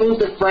besides move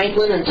to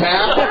Franklin and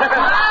Taft?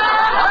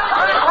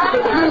 He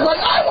was like,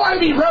 I want to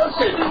be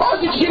roasted. Oh,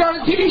 did you get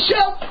on a TV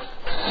show?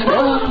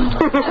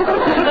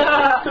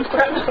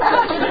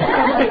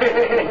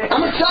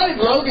 I'm excited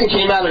Logan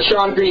came out of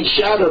Sean Green's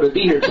shadow to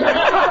be here tonight.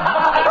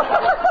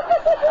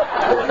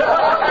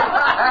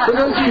 For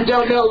those of you who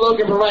don't know,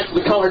 Logan provides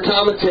the color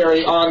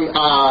commentary on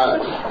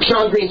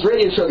Sean Green's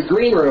radio show, The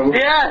Green Room,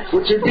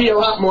 which would be a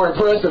lot more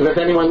impressive if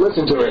anyone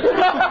listened to it.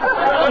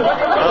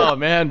 Oh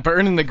man,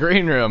 burning the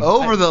Green Room.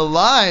 Over the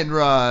line,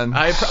 Ron.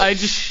 I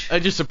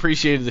just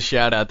appreciaed the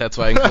shout out. That's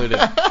why I included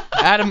it.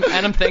 Adam,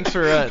 thanks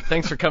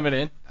for coming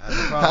in.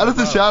 How does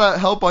the shout out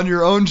help on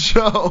your own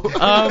show?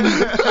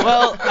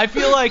 Well, I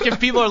feel like if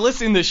people are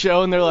listening to the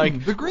show and they're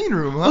like, The Green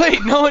Room, huh?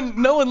 Wait,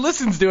 no one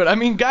listens to it. I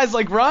mean, guys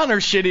like Ron are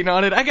shitting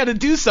on it. I got to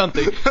do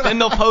something. Then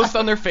they'll post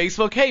on their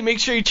Facebook, hey, make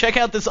sure you check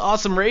out this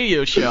awesome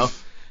radio show.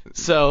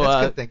 So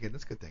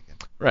That's good thinking.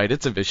 Right,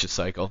 it's a vicious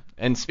cycle.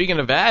 And speaking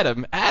of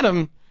Adam,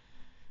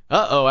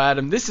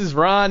 this is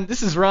Ron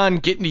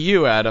getting to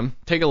you, Adam.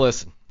 Take a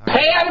listen.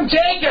 Hey, Adam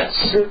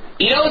Jacobs!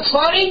 You know what's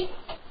funny?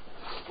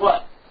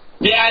 What?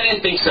 Yeah, I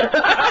didn't think so. I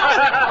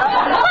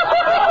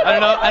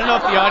don't know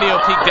if the audio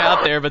peaked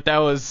out there, but that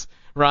was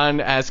Ron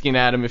asking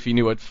Adam if he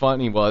knew what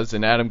funny was,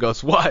 and Adam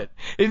goes, what?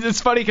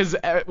 It's funny because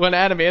when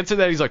Adam answered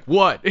that, he's like,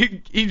 what?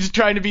 He's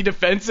trying to be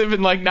defensive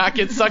and not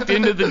get sucked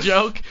into the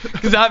joke,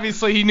 because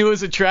obviously he knew it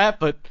was a trap,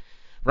 but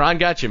Ron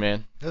got you,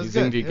 man. He's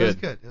gonna be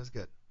good. It was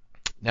good.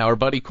 Now our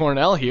buddy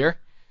Cornell here.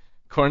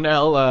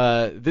 Cornell,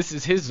 this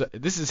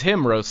is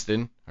him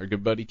roasting our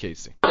good buddy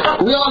Casey.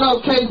 We all know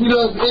Casey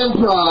does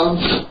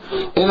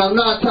improv, and I'm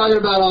not talking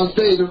about on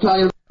stage. I'm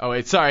talking about... Oh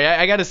wait, sorry,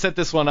 I got to set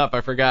this one up. I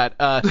forgot.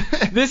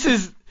 This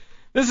is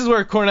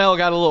where Cornell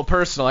got a little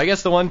personal. I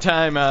guess the one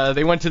time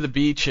they went to the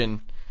beach and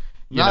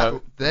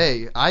I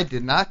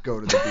did not go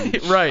to the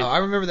beach. Right. I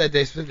remember that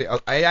day specifically.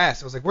 I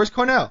asked. I was like, "Where's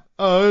Cornell?"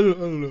 Oh, I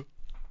don't know.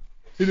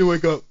 He didn't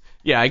wake up.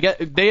 Yeah,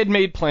 they had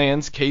made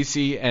plans,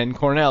 Casey and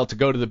Cornell, to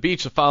go to the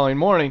beach the following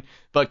morning,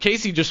 but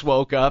Casey just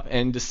woke up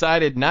and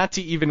decided not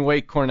to even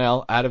wake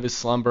Cornell out of his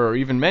slumber or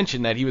even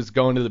mention that he was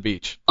going to the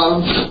beach.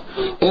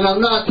 And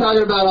I'm not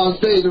talking about on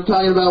stage. I'm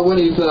talking about when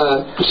he's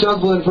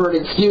shuffling for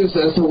an excuse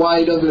as to why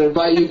he doesn't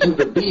invite you to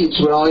the beach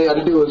when all he had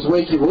to do was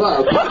wake you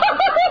up.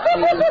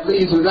 And he just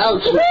leaves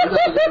without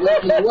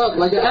waking you up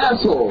like an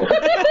asshole.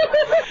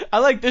 I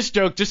like this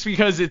joke just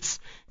because it's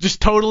just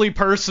totally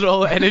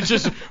personal and it's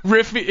just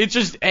it's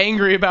just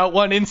angry about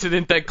one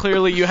incident that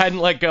clearly you hadn't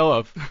let go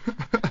of.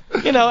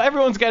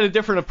 Everyone's got a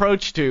different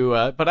approach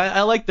to, but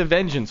I like the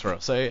vengeance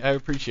roast. I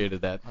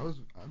appreciated that.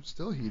 I'm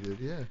still heated,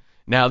 yeah.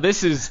 Now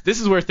this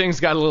is where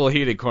things got a little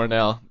heated,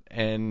 Cornell,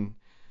 and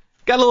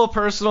got a little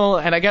personal.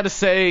 And I got to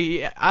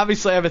say,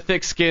 obviously I have a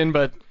thick skin,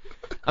 but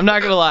I'm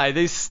not gonna lie,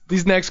 these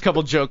next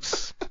couple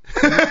jokes,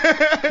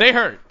 they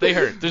hurt.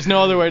 There's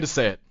no other way to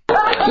say it.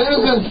 There's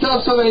been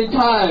stuff so many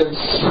times.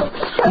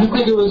 You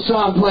think it was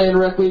Sean playing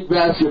rec league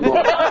basketball.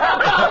 I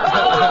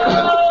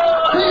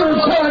think it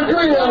was Sean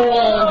Green on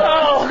one.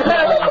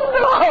 That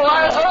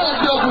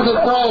joke was a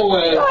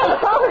throwaway.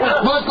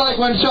 Much like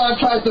when Sean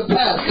tries to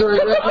pass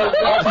during rec league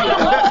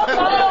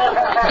basketball.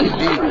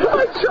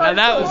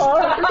 Now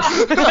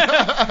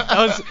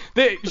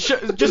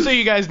just so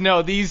you guys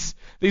know, these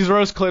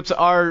roast clips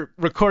are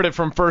recorded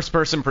from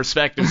first-person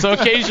perspective. So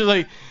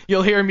occasionally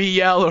you'll hear me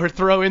yell or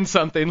throw in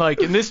something.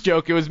 Like in this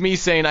joke, it was me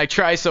saying, I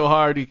try so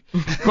hard.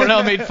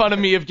 Cornell made fun of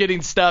me of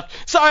getting stuffed.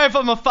 Sorry if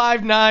I'm a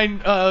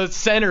 5'9"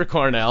 center,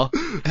 Cornell.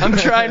 I'm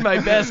trying my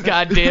best,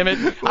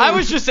 goddammit. I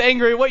was just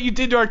angry at what you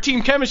did to our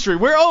team chemistry.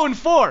 We're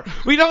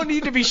 0-4. We don't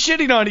need to be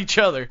shitting on each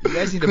other. You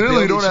guys need to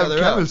Clearly build don't each have other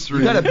chemistry.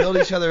 up. You gotta build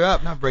each other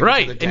up, not break each other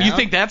Right, down. and you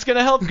think that's going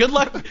to help? Good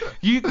luck.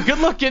 Good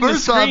luck getting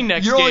First the screen off,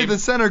 next you're game. only the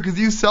center because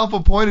you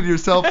self-appointed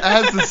yourself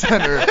as the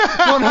center.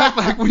 Don't act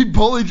like we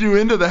bullied you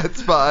into that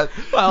spot.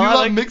 Well, you I love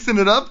like- mixing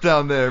it up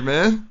down there,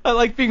 man. I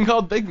like being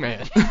called big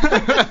man.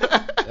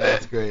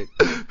 That's great.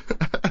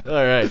 All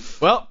right.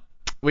 Well,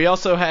 we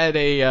also had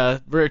a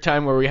rare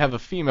time where we have a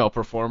female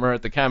performer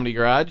at the Comedy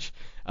Garage.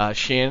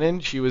 Shannon,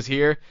 she was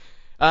here.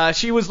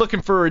 She was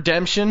looking for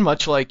redemption,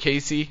 much like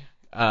Casey.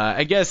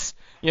 I guess,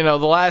 the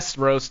last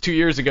roast 2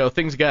 years ago,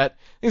 things got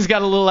a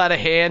little out of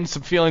hand.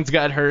 Some feelings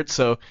got hurt.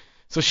 So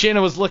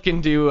Shannon was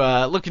looking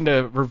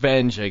to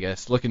revenge, I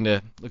guess, looking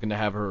to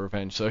have her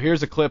revenge. So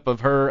here's a clip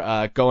of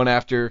her going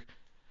after,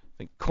 I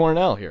think,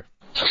 Cornell here.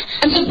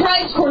 I'm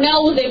surprised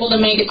Cornell was able to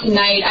make it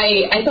tonight.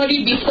 I thought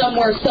he'd be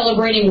somewhere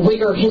celebrating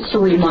Wigger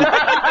History Month.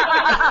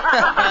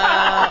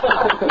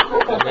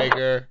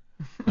 Wigger.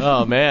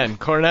 Oh man,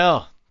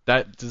 Cornell.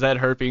 Does that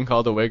hurt being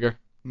called a Wigger?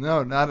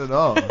 No, not at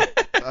all.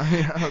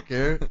 I don't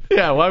care.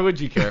 Yeah, why would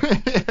you care?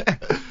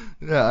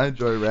 Yeah, I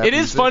enjoy rap. It is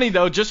music. funny,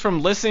 though, just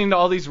from listening to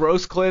all these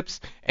roast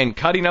clips and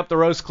cutting up the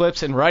roast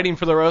clips and writing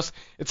for the roast,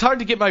 it's hard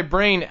to get my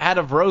brain out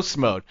of roast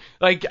mode.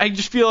 Like, I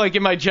just feel like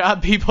in my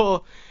job,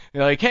 people are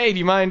like, hey, do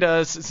you mind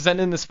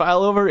sending this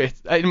file over?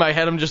 In my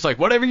head, I'm just like,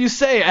 whatever you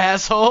say,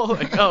 asshole.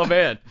 Like, oh,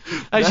 man,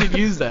 I should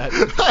use that.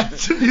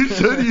 You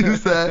should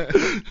use that.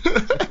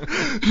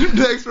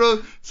 Next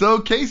roast. So,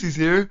 Casey's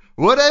here.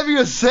 Whatever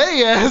you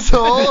say,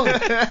 asshole.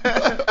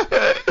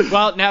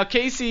 Well, now,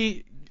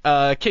 Casey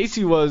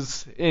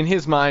was, in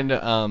his mind,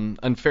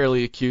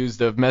 unfairly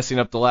accused of messing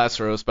up the last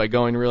roast by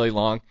going really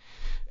long.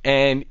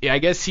 And I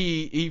guess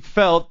he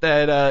felt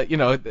that,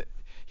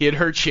 he had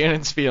hurt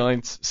Shannon's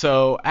feelings.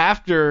 So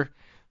after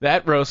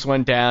that roast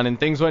went down and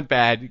things went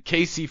bad,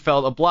 Casey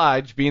felt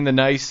obliged, being the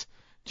nice,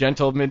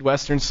 gentle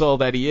Midwestern soul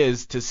that he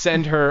is, to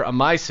send her a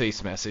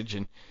MySpace message.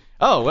 And,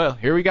 oh, well,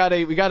 here we got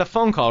a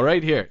phone call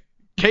right here.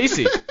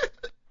 Casey.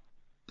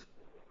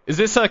 Is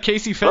this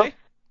Casey Feigh?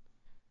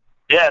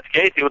 Yeah, it's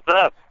Casey. What's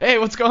up? Hey,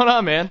 what's going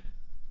on, man?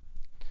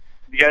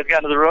 You guys got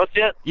into the roast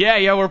yet?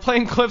 Yeah, we're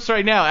playing clips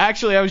right now.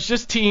 Actually, I was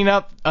just teeing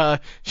up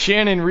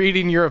Shannon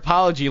reading your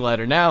apology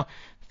letter. Now,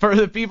 for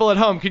the people at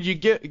home, could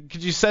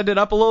you set it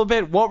up a little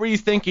bit? What were you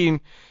thinking?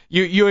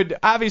 You had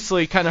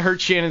obviously kind of hurt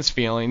Shannon's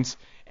feelings,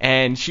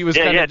 and she was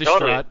kind of distraught.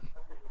 Totally.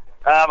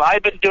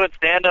 I've been doing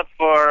stand-up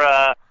for,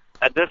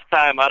 at this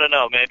time, I don't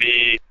know,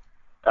 maybe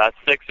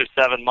 6 or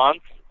 7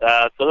 months.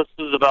 So this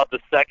is about the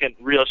second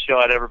real show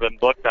I'd ever been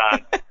booked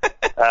on.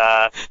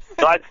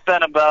 So I'd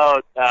spent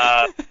about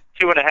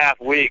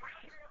 2.5 weeks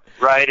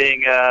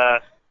writing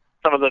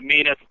some of the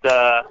meanest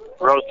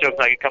roast jokes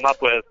I could come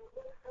up with.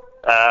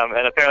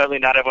 And apparently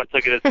not everyone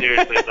took it as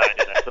seriously as I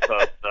did, I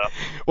suppose. So.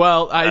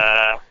 Well,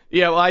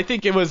 I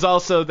think it was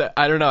also that,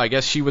 I don't know, I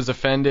guess she was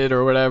offended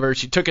or whatever.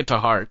 She took it to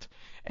heart.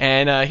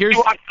 And here's...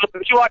 She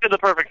walked in the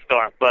perfect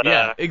storm. But,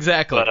 yeah,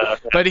 exactly.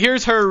 But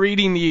here's her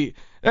reading the...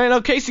 I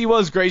know Casey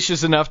was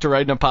gracious enough to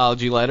write an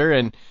apology letter,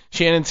 and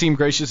Shannon seemed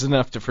gracious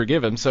enough to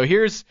forgive him. So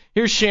here's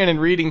Shannon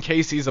reading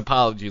Casey's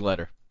apology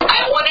letter.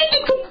 I wanted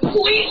to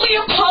completely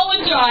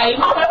apologize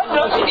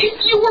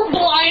if you were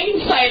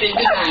blindsided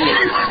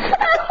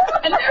tonight.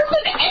 And there's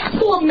an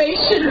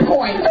exclamation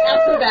point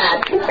after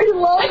that.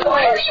 Like,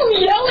 why are you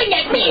yelling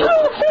at me?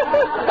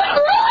 I'm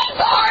really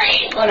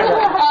sorry.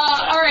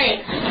 All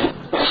right.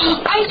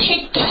 I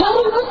take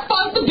total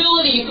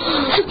responsibility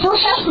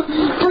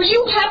for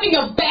you having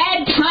a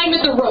bad time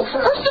at the roast.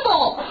 First of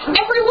all,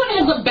 everyone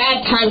has a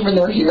bad time when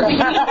they're here.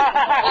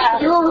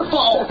 It's your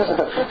fault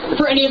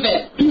for any of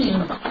it.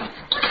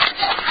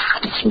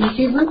 My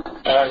favorite?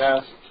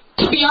 No.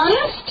 To be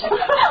honest,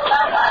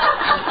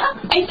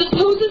 I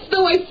suppose it's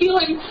though I feel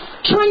I'm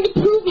trying to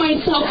prove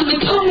myself in the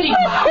comedy.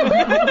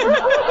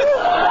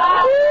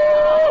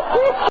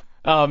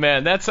 Oh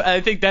man,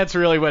 I think that's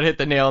really what hit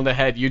the nail on the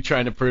head. You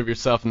trying to prove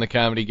yourself in the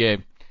comedy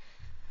game.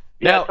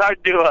 Yeah, Now, it's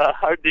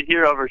hard to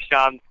hear over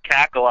Sean's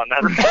cackle on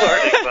that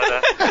recording,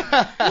 but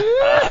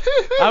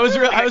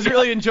I was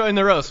really enjoying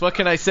the roast. What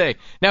can I say?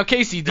 Now,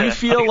 Casey, do you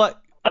feel like...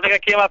 I think I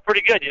came out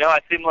pretty good. I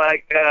seem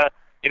like a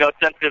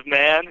sensitive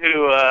man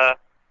who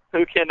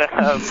can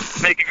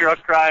make a girl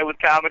cry with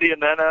comedy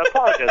and then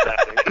apologize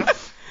after.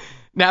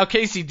 Now,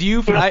 Casey, do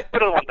you?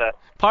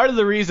 Part of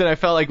the reason I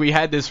felt like we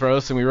had this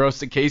roast and we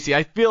roasted Casey,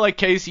 I feel like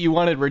Casey, you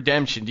wanted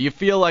redemption. Do you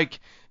feel like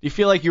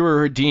you were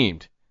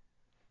redeemed?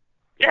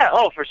 Yeah,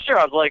 for sure.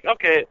 I was like,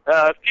 okay,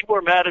 if people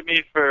were mad at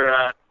me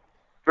for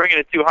bringing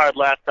it too hard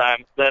last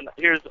time, then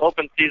here's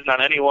open season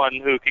on anyone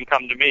who can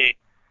come to me.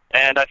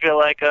 And I feel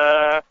like,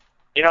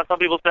 some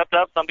people stepped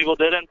up, some people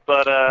didn't.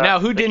 But now,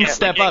 who didn't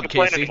step up,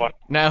 Casey?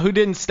 Now, who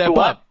didn't step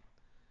up?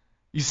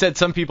 You said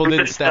some people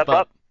didn't step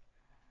up.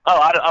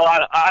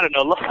 I don't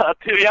know.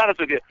 To be honest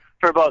with you,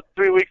 for about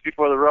 3 weeks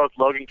before the roast,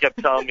 Logan kept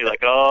telling me,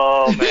 like,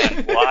 oh,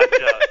 man, watch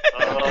out.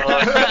 Oh,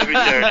 it's going to be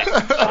dirty.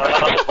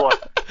 Oh, boy.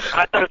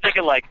 I started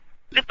thinking, like,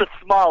 just a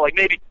small, like,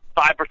 maybe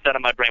 5%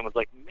 of my brain was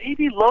like,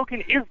 maybe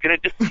Logan is going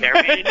to just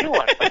carry me a new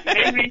one. Like,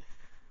 maybe.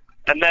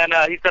 And then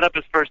he set up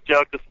his first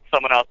joke to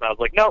someone else, and I was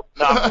like, nope,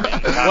 not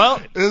Well,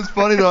 it was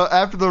funny, though.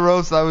 After the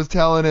roast, I was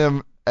telling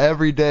him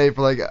every day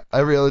for, like,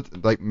 every other,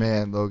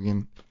 man,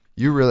 Logan,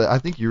 I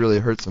think you really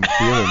hurt some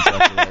feelings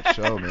after that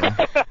show, man.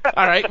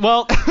 All right,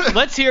 well,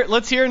 let's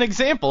hear an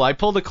example. I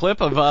pulled a clip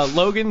of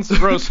Logan's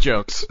roast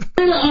jokes.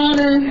 In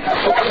honor,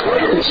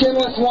 the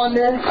chinless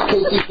wonder,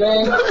 Casey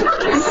Feigh.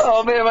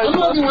 Oh man, I'm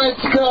Logan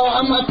White's girl.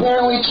 I'm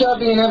apparently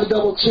chubby and have a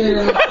double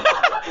chin.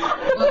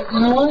 But you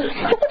know what?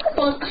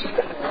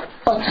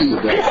 Fuck you,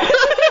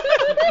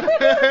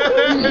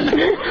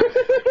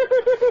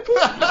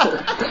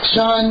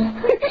 Sean,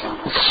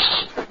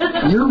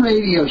 your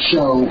radio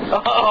show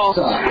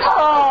sucks.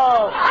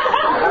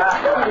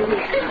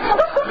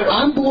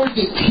 I'm bored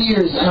to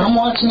tears and I'm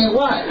watching it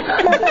live.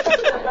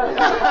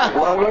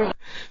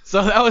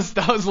 So that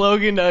was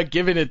Logan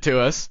giving it to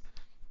us.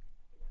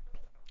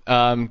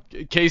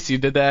 Casey,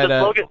 did that?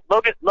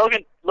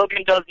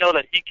 Logan does know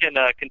that he can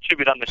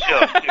contribute on the show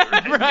too,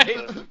 right?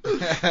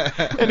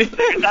 And if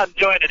he's not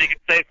enjoying it, he can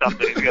say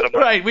something. He's got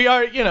right. We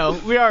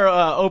are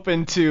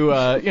open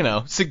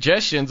to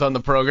suggestions on the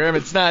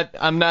program.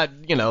 I'm not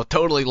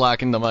totally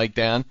locking the mic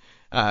down.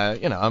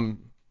 I'm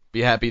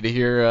be happy to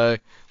hear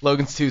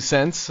Logan's 2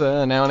 cents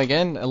now and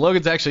again.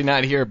 Logan's actually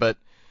not here, but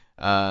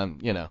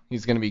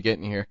he's going to be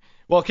getting here.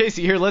 Well,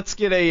 Casey, here, let's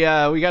get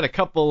we got a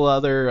couple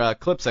other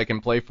clips I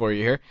can play for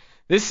you here.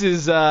 This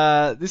is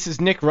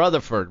Nick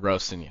Rutherford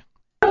roasting you.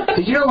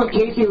 Did you know when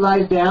Casey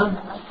lies down,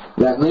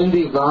 that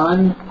Lindsey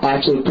Vonn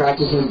actually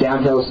practices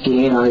downhill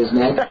skiing on his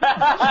neck?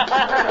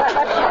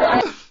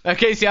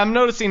 Casey, I'm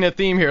noticing a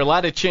theme here. A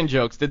lot of chin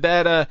jokes. Did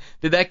that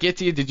get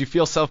to you? Did you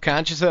feel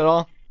self-conscious at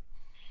all?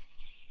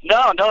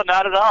 No,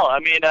 not at all. I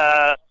mean,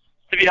 to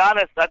be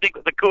honest, I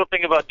think the cool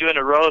thing about doing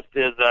a roast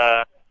is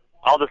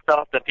all the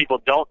stuff that people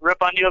don't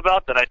rip on you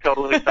about that I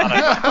totally thought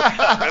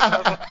I would rip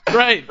on.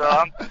 Right.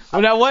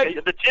 So now what?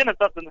 The chin is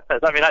something.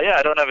 I mean,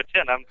 I don't have a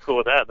chin. I'm cool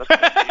with that.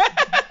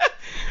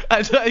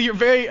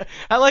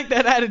 I like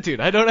that attitude.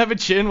 I don't have a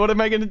chin. What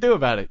am I going to do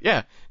about it?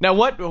 Yeah. Now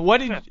what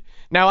did?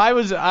 Now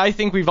I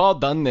think we've all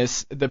done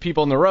this. The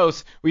people in the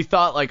roast, we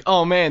thought like,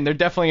 oh man, they're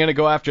definitely going to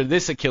go after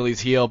this Achilles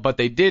heel, but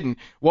they didn't.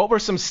 What were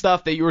some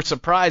stuff that you were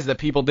surprised that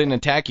people didn't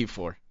attack you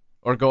for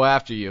or go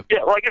after you? Yeah.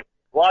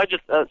 I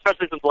just,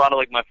 especially since a lot of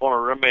like my former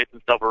roommates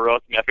and stuff were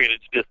roasting me, I figured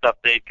it'd just be the stuff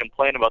they'd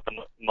complain about the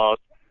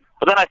most.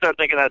 But then I started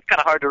thinking that it's kind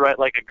of hard to write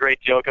like a great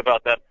joke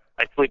about that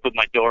I sleep with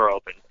my door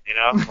open,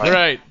 Like,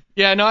 right.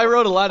 Yeah, no, I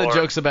wrote a lot of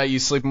jokes about you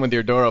sleeping with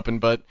your door open,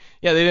 but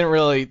yeah, they didn't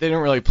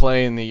really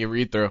play in the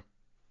read through.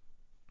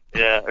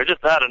 Yeah, or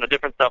just that and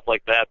different stuff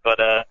like that. But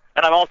and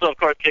I'm also of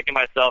course kicking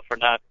myself for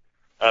not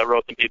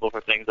roasting people for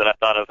things that I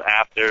thought of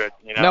after.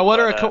 Now, what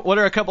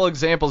are a couple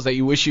examples that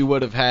you wish you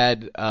would have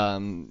had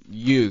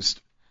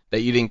used that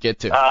you didn't get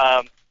to?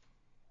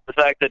 The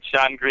fact that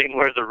Sean Green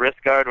wears a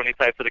wrist guard when he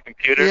types at a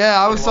computer.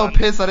 Yeah, I was so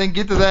pissed I didn't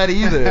get to that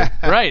either.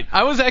 Right.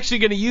 I was actually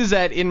going to use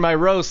that in my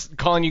roast,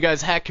 calling you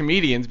guys hack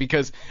comedians,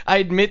 because I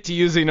admit to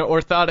using an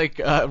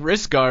orthotic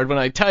wrist guard when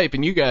I type,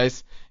 and you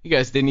guys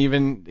didn't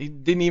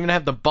even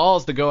have the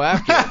balls to go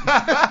after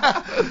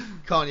it.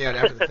 Calling you out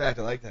after the fact,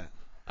 I like that.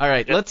 All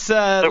right, let's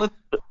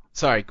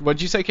sorry, what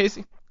did you say,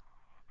 Casey?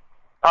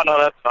 Oh no,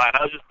 that's fine.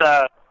 I was just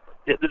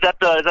is that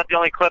the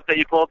only clip that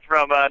you pulled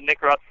from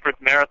Nick Rutherford's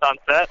marathon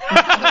set?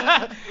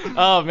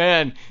 Oh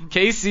man,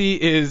 Casey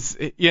was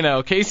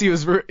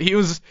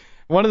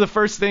one of the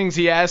first things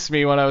he asked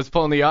me when I was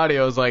pulling the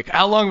audio was like,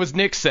 how long was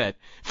Nick's set?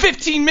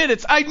 15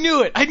 minutes. I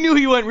knew it. I knew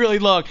he went really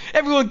long.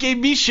 Everyone gave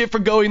me shit for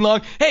going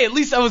long. Hey, at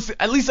least I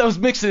was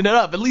mixing it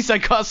up. At least I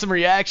caused some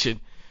reaction.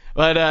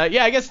 But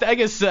yeah, I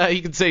guess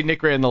you could say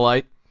Nick ran the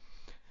light.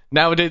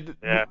 Now do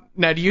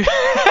you?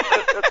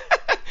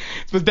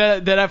 Did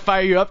that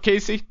fire you up,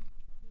 Casey?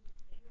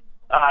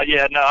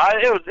 Yeah, no,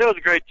 it was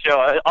a great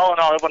show. All in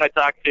all, when I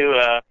talked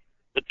to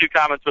the two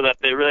comments were that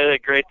they really had a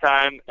great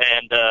time,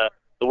 and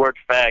the word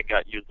fag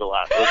got used a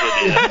lot. Those were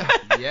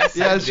the, yes,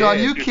 yeah, Sean,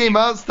 you came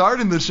out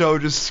starting the show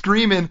just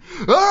screaming,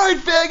 all right,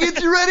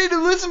 faggots, you ready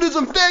to listen to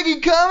some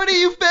faggy comedy,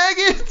 you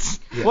faggots?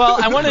 Yeah. Well,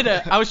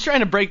 I was trying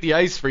to break the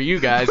ice for you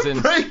guys.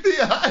 And break the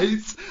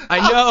ice?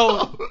 I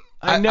know.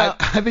 I know.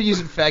 I've been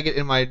using faggot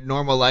in my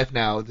normal life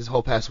now this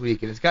whole past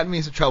week, and it's gotten me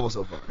in some trouble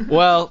so far.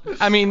 Well,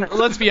 I mean,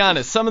 let's be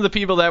honest. Some of the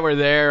people that were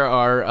there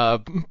are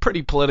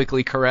pretty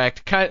politically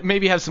correct.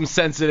 Maybe have some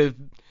sensitive,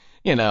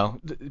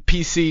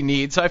 PC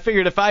needs. So I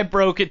figured if I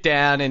broke it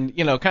down and,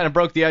 kind of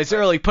broke the ice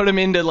early, put them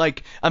into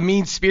like a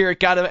mean spirit,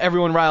 got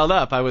everyone riled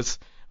up. I was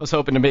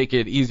hoping to make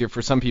it easier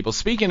for some people.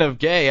 Speaking of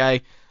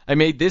gay, I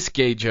made this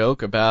gay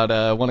joke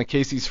about one of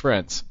Casey's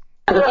friends.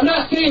 I'm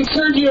not saying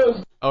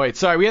Sergio's. Oh, wait,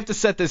 sorry. We have to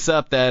set this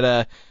up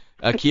that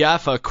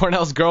Kiafa,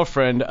 Cornell's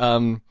girlfriend,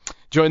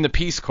 joined the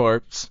Peace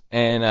Corps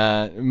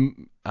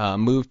and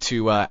moved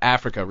to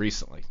Africa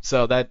recently.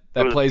 So that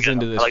plays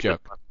into this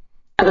joke.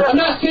 I'm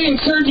not saying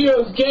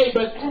Sergio's gay,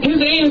 but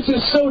his anus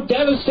is so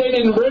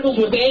devastated and riddled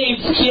with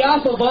AIDS,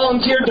 Kiafa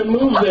volunteered to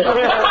move there.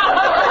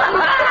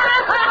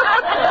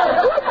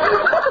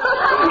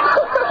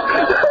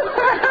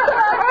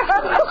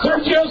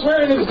 Sergio's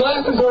wearing his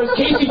glasses, or as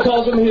Casey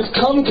calls them, his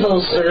cum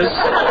coasters.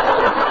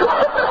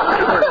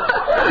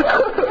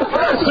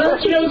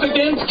 Sergio's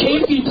against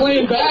Casey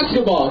playing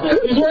basketball.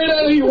 He's worried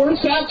that if he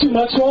works out too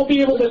much, he won't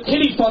be able to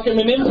titty fuck him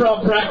in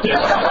improv practice.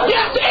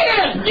 Yes,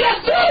 and!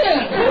 Yes,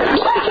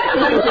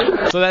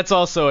 and! So that's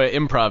also an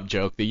improv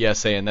joke, the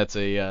yes and. That's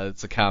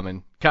it's a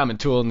common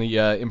tool in the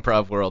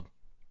improv world.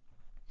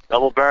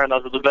 Double burn,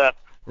 those are the best.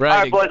 Right. All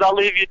right, boys, I'll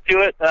leave you to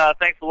it.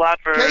 Thanks a lot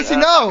for Casey,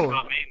 no. talking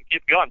about me.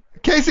 Keep going.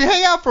 Casey,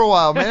 hang out for a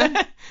while, man.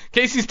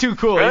 Casey's too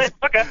cool. Really?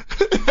 Okay.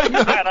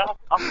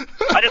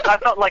 I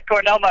felt like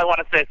Cornell might want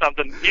to say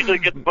something. Usually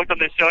gets booked on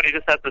this show and he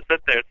just has to sit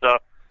there. So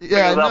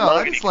yeah, no,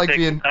 Logan, I just like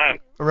being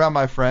around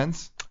my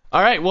friends.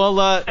 All right,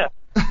 well,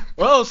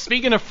 whoa,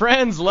 speaking of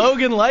friends,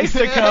 Logan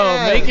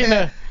Lystico making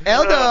a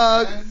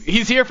L-Dog.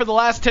 He's here for the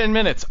last 10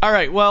 minutes. All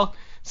right, well,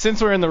 since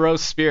we're in the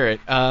roast spirit,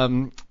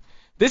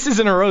 this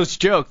isn't a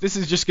roast joke. This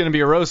is just going to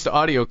be a roast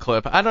audio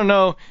clip. I don't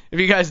know if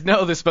you guys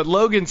know this, but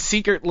Logan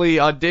secretly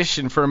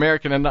auditioned for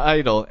American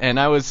Idol, and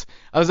I was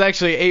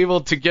actually able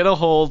to get a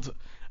hold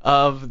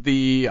of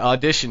the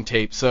audition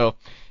tape. So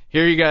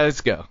here you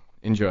guys go.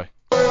 Enjoy.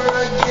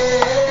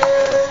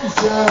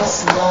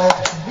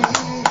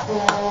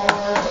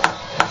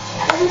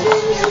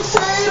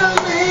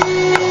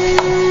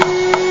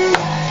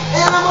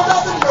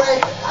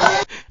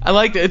 I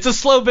liked it. It's a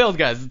slow build,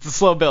 guys. It's a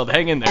slow build.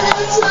 Hang in there.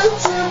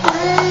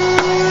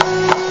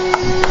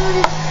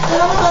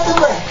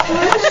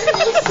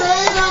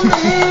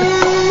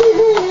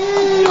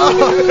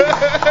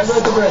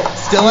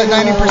 Still at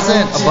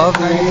 90%, above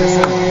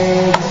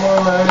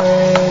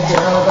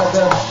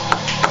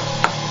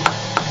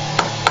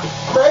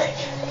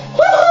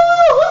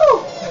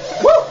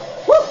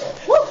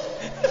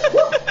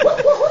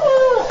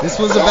This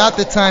was about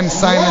the time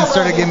Simon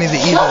started giving me the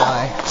evil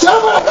eye.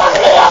 Shut up!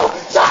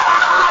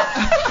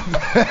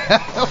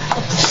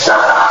 Shut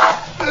up!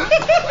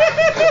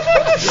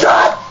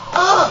 Shut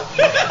up!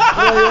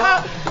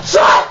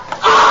 Shut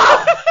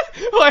up!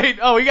 Wait,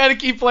 we gotta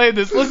keep playing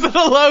this. Listen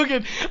to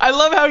Logan. I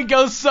love how he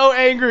goes so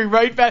angry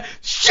right back.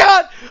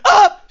 Shut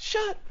up!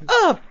 Shut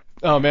up!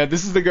 Oh man,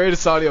 this is the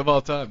greatest audio of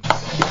all time.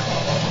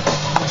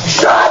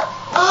 Shut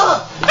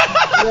up!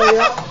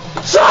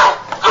 Shut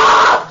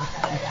up!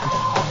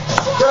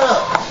 Shut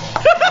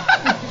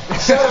up!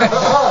 Shut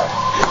up!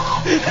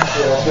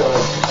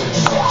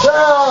 Shut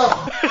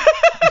up!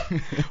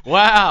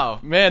 Wow,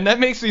 man, that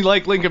makes me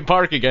like Linkin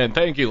Park again.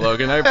 Thank you,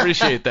 Logan. I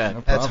appreciate that.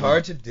 No That's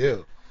hard to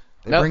do.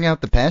 They bring out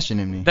the passion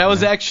in me. That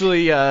was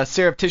actually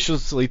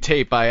surreptitiously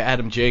taped by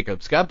Adam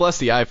Jacobs. God bless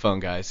the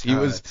iPhone, guys.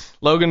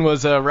 Logan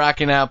was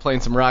rocking out, playing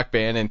some Rock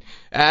Band, and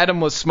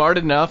Adam was smart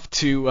enough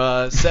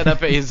to set up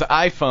his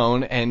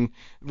iPhone and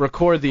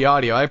record the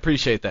audio. I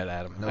appreciate that,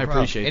 Adam. I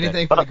appreciate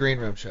Anything that. for the Green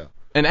Room show.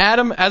 And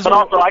Adam, But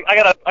also, I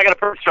got a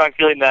pretty strong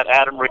feeling that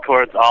Adam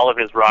records all of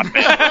his Rock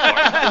Band.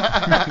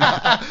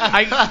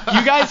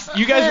 You guys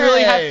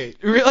really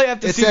have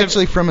to It's see. It's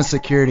actually from a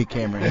security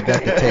camera. I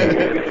got the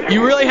tape.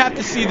 You really have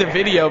to see the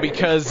video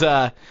because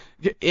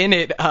in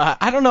it,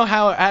 I don't know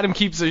how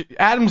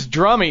Adam's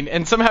drumming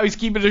and somehow he's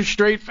keeping a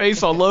straight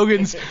face while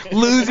Logan's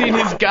losing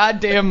his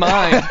goddamn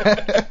mind.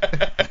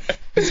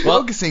 He's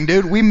focusing,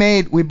 dude.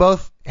 We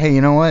both. Hey,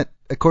 you know what?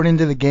 According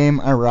to the game,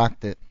 I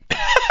rocked it.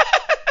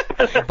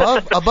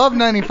 Above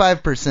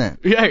 95%.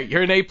 Yeah,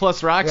 you're an A+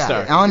 rock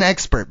star. I'm an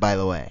expert, by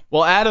the way.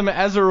 Well, Adam,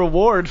 as a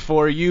reward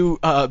for you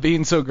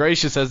being so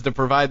gracious as to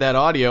provide that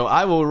audio,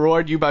 I will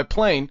reward you by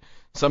playing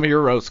some of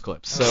your roast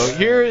clips. So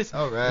here's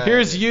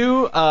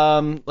you.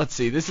 Let's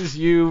see. This is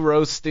you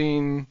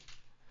roasting.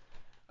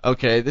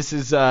 Okay, this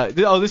is all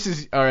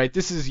right.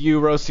 This is you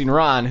roasting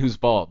Ron, who's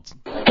bald.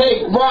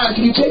 Hey, Ron,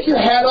 can you take your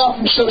hat off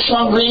and show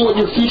Sean Green what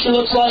your future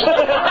looks like?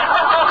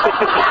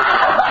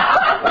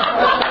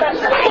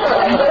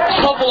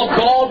 Couple of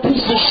bald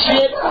pieces of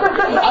shit.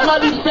 I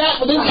might be fat,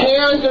 but this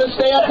hair is gonna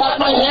stay up on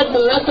my head for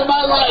the rest of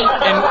my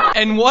life.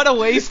 And what a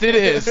waste it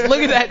is.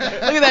 Look at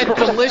that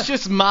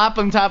delicious mop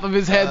on top of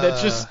his head.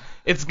 That's just.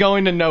 It's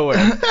going to nowhere.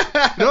 You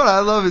know what I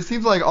love? It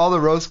seems like all the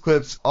roast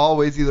clips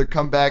always either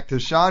come back to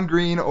Sean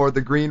Green or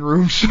the Green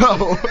Room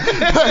Show.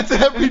 That's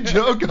every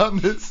joke on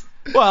this.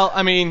 Well,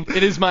 I mean,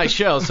 it is my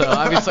show, so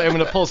obviously I'm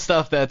going to pull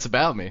stuff that's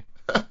about me.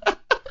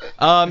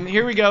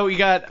 Here we go.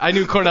 I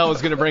knew Cornell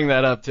was going to bring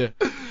that up, too.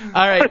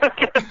 All right.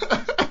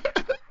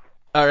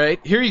 All right.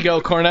 Here you go,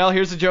 Cornell.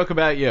 Here's a joke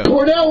about you.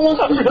 Cornell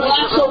wants to be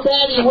black so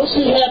bad he wishes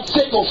he had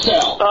sickle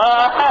cell.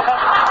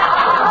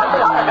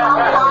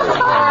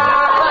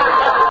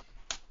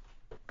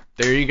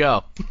 There you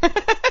go.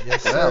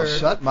 Yes, Well, sir.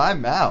 shut my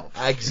mouth.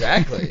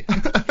 Exactly.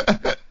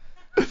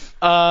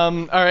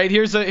 All right,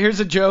 here's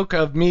a joke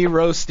of me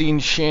roasting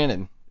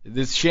Shannon.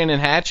 This Shannon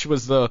Hatch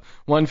was the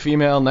one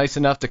female nice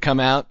enough to come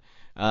out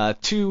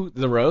to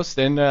the roast,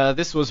 and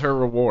this was her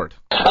reward.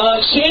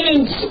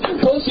 Shannon's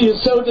pussy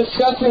is so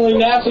disgustingly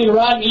nasty and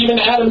rotten, even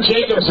Adam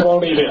Jacobs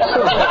won't eat it.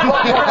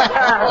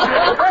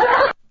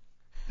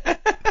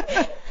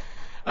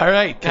 All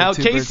right, now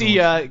two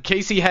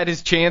Casey had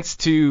his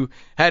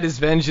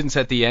vengeance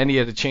at the end. He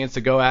had a chance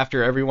to go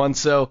after everyone.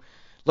 So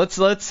let's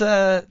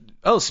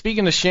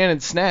speaking of Shannon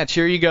Snatch,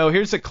 here you go.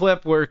 Here's a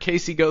clip where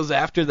Casey goes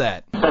after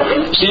that.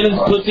 Shannon's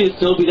pussy is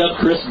so beat up,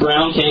 Chris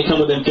Brown can't come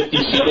within 50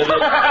 feet of it.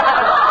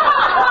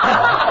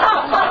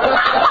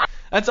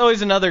 That's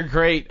always another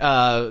great,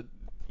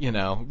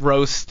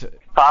 roast.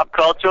 Pop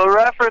cultural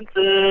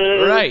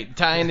references. Right,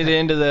 tying it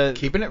into the.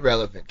 Keeping it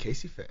relevant,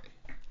 Casey Feigh.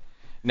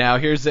 Now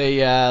here's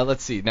a.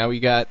 Let's see. Now we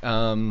got.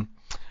 All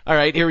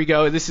right, here we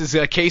go. This is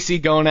Casey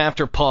going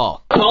after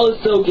Paul. Paul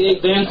is so gay,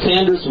 Van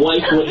Sanders'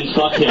 wife wouldn't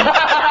fuck him.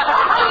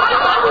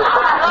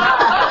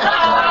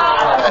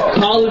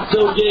 Paul is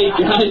so gay,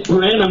 Guy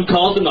Branum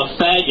calls him a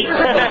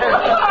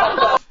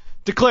faggot.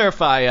 To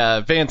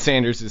clarify, Van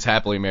Sanders is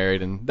happily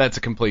married, and that's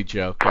a complete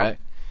joke, right?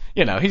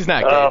 He's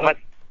not gay.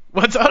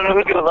 What's up? I don't know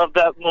who's going to love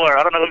that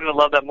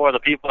more, the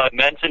people I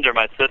mentioned or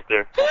my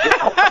sister.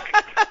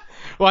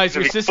 Why is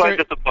your She'd be sister? quite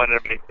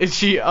disappointed in me. Is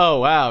she? Oh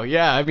wow,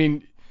 yeah. I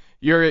mean,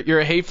 you're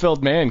a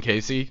hate-filled man,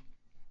 Casey.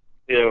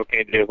 Yeah,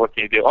 what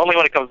can you do? Only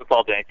when it comes to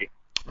Paul Danke.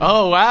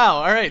 Oh wow.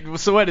 All right.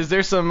 So what? Is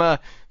there some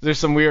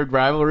weird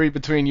rivalry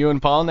between you and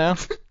Paul now?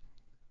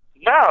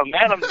 No,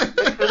 man, I'm mixing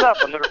it up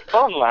on the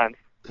phone line.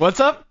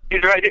 What's up?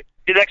 He's right here.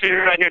 He's actually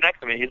right here next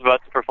to me. He's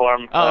about to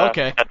perform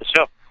okay. at the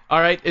show. All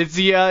right. Is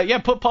he?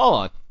 Put Paul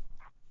on.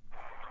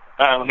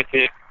 Let me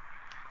see.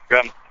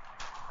 Grab him.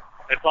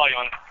 Hey, Paul, you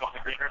want to go on the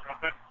green room real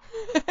quick?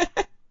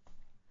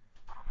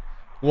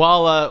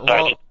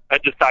 Sorry, I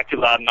just talked too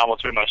loud and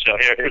almost ruined my show.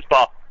 Here's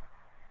Paul.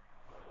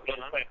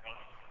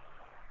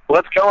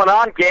 What's going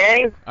on,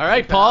 gang? All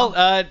right, Paul.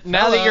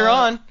 Now that you're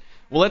on,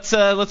 well, let's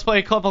play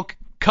a couple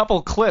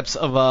clips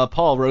of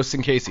Paul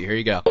roasting Casey. Here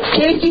you go.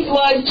 Casey's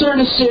life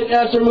turned to shit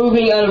after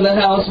moving out of the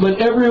house,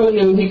 but everyone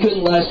knew he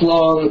couldn't last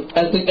long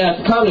at the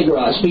Comedy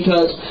Garage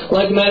because,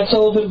 like Matt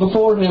Sullivan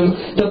before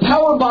him, the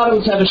power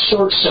bottoms have a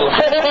short shelf.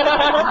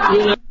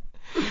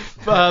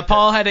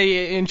 Paul had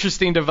a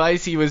interesting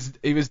device. He was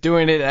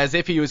doing it as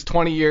if he was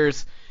 20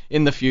 years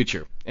in the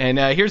future. And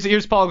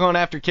here's Paul going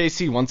after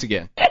Casey once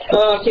again.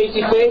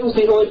 Casey Feigh was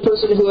the only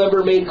person who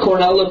ever made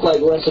Cornell look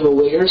like less of a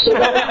wigger, so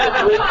that was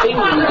a great thing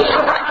you did.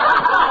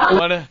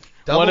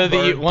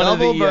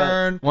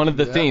 One of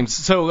the themes.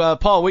 So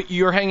Paul,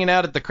 you're hanging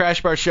out at the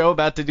Crash Bar show,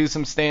 about to do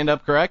some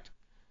stand-up, correct?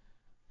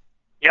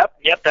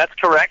 Yep, that's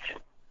correct.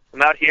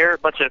 I'm out here, a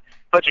bunch of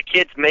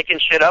kids making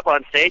shit up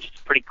on stage.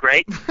 It's pretty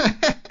great.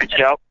 Good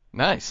show.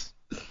 Nice.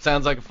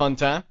 Sounds like a fun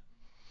time.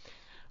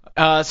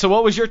 So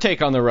what was your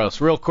take on the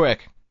roast, real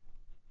quick?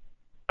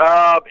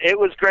 It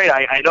was great.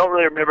 I don't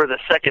really remember the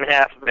second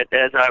half of it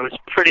as I was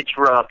pretty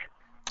drunk,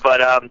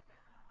 but I'm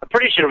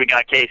pretty sure we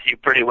got Casey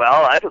pretty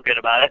well. I feel good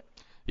about it.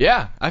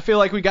 Yeah, I feel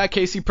like we got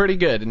Casey pretty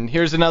good. And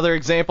here's another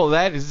example of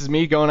that. This is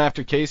me going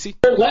after Casey.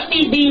 Let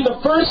me be the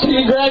first to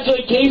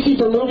congratulate Casey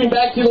for moving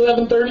back to the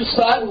 1130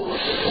 spot.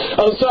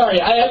 Oh,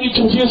 sorry, I have you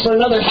confused for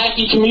another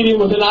hacky comedian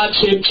with an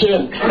odd-shaped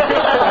chin.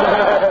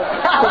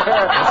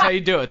 That's how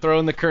you do it. Throw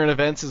in the current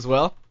events as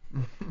well.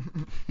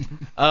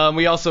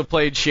 We also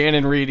played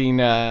Shannon reading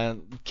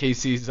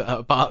Casey's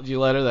apology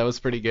letter. That was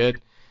pretty good.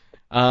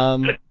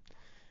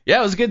 Yeah,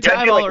 it was a good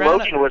time all around.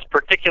 Logan was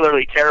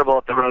particularly terrible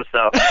at the roast,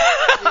 though.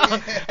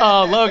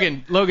 Oh,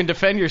 Logan,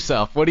 defend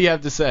yourself. What do you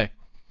have to say?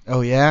 Oh,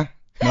 yeah?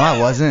 No, I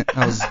wasn't.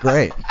 I was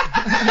great.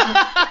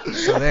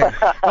 So there.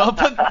 Well,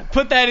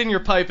 put that in your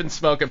pipe and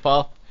smoke it,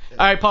 Paul.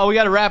 All right, Paul, we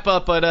got to wrap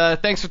up, but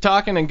thanks for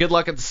talking and good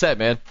luck at the set,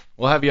 man.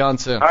 We'll have you on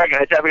soon. All right,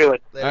 guys, have a good one.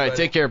 All right,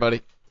 take care,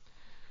 buddy.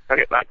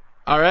 Okay, bye.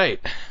 All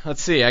right,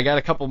 let's see. I got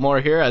a couple more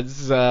here.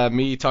 This is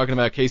me talking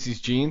about Casey's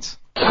jeans.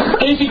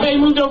 Casey Feigh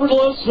moved over to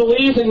Los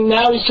Feliz, and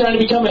now he's trying to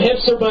become a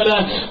hipster, but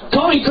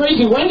call me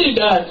crazy. When did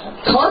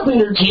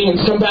carpenter jeans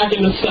come back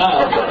into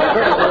style?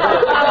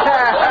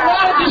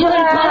 He's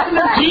wearing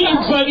carpenter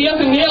jeans, but he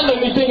hasn't nailed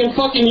anything in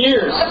fucking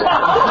years.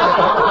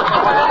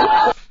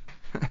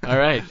 All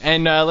right,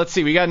 and let's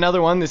see. We got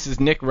another one. This is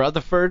Nick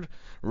Rutherford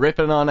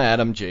ripping on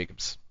Adam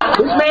Jacobs.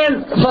 This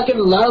man fucking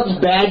loves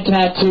bad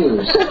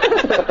tattoos.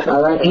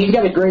 All right, he's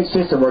got a great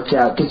system worked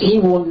out because he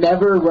will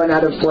never run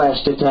out of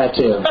flesh to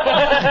tattoo.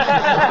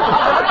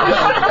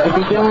 If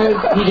he does,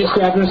 he just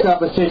grabs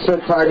himself a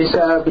 6-foot party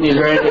sub and he's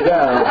ready to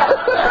go.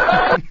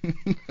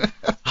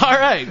 All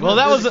right. Well,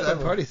 that was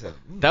party sub.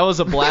 that was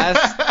a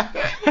blast.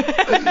 You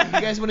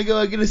guys want to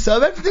go get a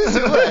sub after this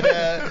or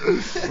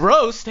what?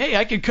 Roast. Hey,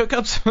 I could cook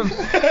up some.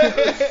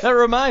 That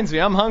reminds me,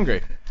 I'm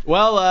hungry.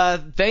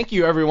 Well, thank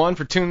you everyone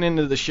for tuning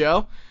into the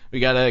show. We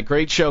got a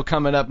great show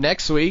coming up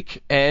next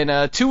week,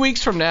 and 2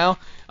 weeks from now,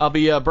 I'll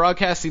be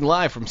broadcasting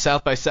live from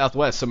South by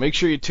Southwest. So make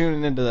sure you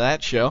tune into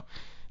that show.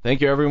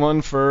 Thank you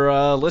everyone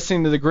for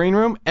listening to the Green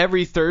Room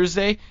every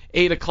Thursday,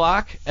 8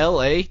 o'clock,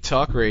 LA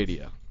Talk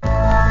Radio. Let's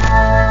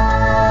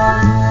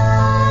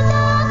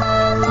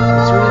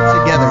read it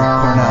together,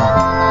 Cornell.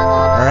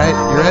 All right,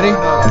 you ready? No,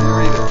 you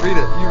read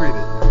it. You read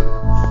it.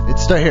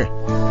 Let's start here.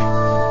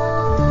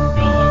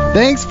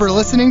 Thanks for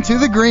listening to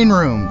The Green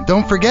Room.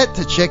 Don't forget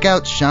to check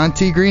out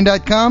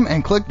SeanTGreen.com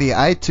and click the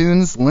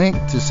iTunes link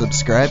to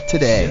subscribe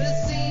today.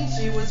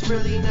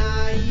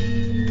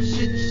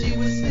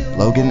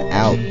 Logan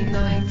out.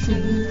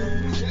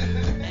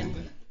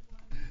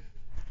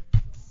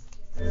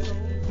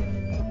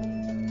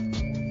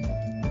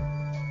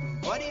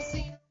 What do you see?